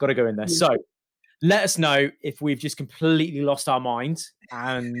go in there. So let us know if we've just completely lost our minds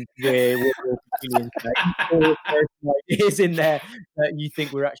and we're continuing to make, or if there's some ideas in there that you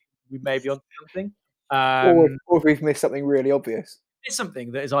think we may be onto something. Or if we've missed something really obvious. It's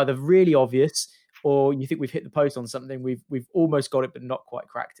something that is either really obvious or you think we've hit the post on something, we've almost got it but not quite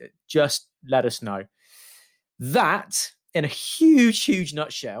cracked it. Just let us know. That, in a huge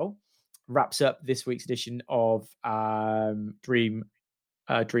nutshell, wraps up this week's edition of Dream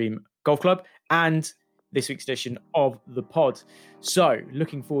Golf Club and this week's edition of the pod. So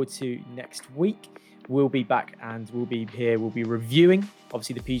looking forward to next week. We'll be back and we'll be reviewing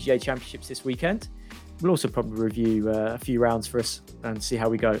obviously the PGA Championships this weekend. We'll also probably review a few rounds for us and see how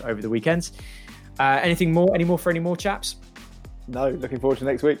we go over the weekends. Any more chaps? No, looking forward to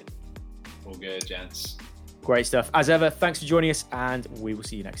next week. all good, gents. Great stuff. As ever, thanks for joining us and we will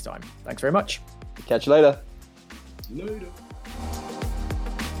see you next time. Thanks very much. Catch you later. Later.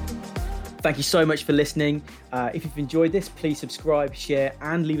 Thank you so much for listening. If you've enjoyed this, please subscribe, share,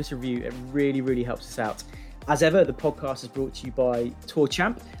 and leave us a review. It really helps us out. As ever, the podcast is brought to you by Tour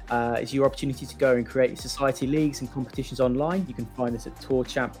Champ. It's your opportunity to go and create society leagues and competitions online. You can find us at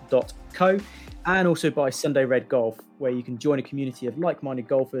tourchamp.co, and also by Sunday Red Golf, where you can join a community of like-minded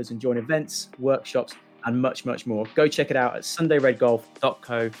golfers and join events, workshops, and much more. Go check it out at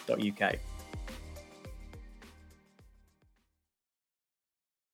sundayredgolf.co.uk.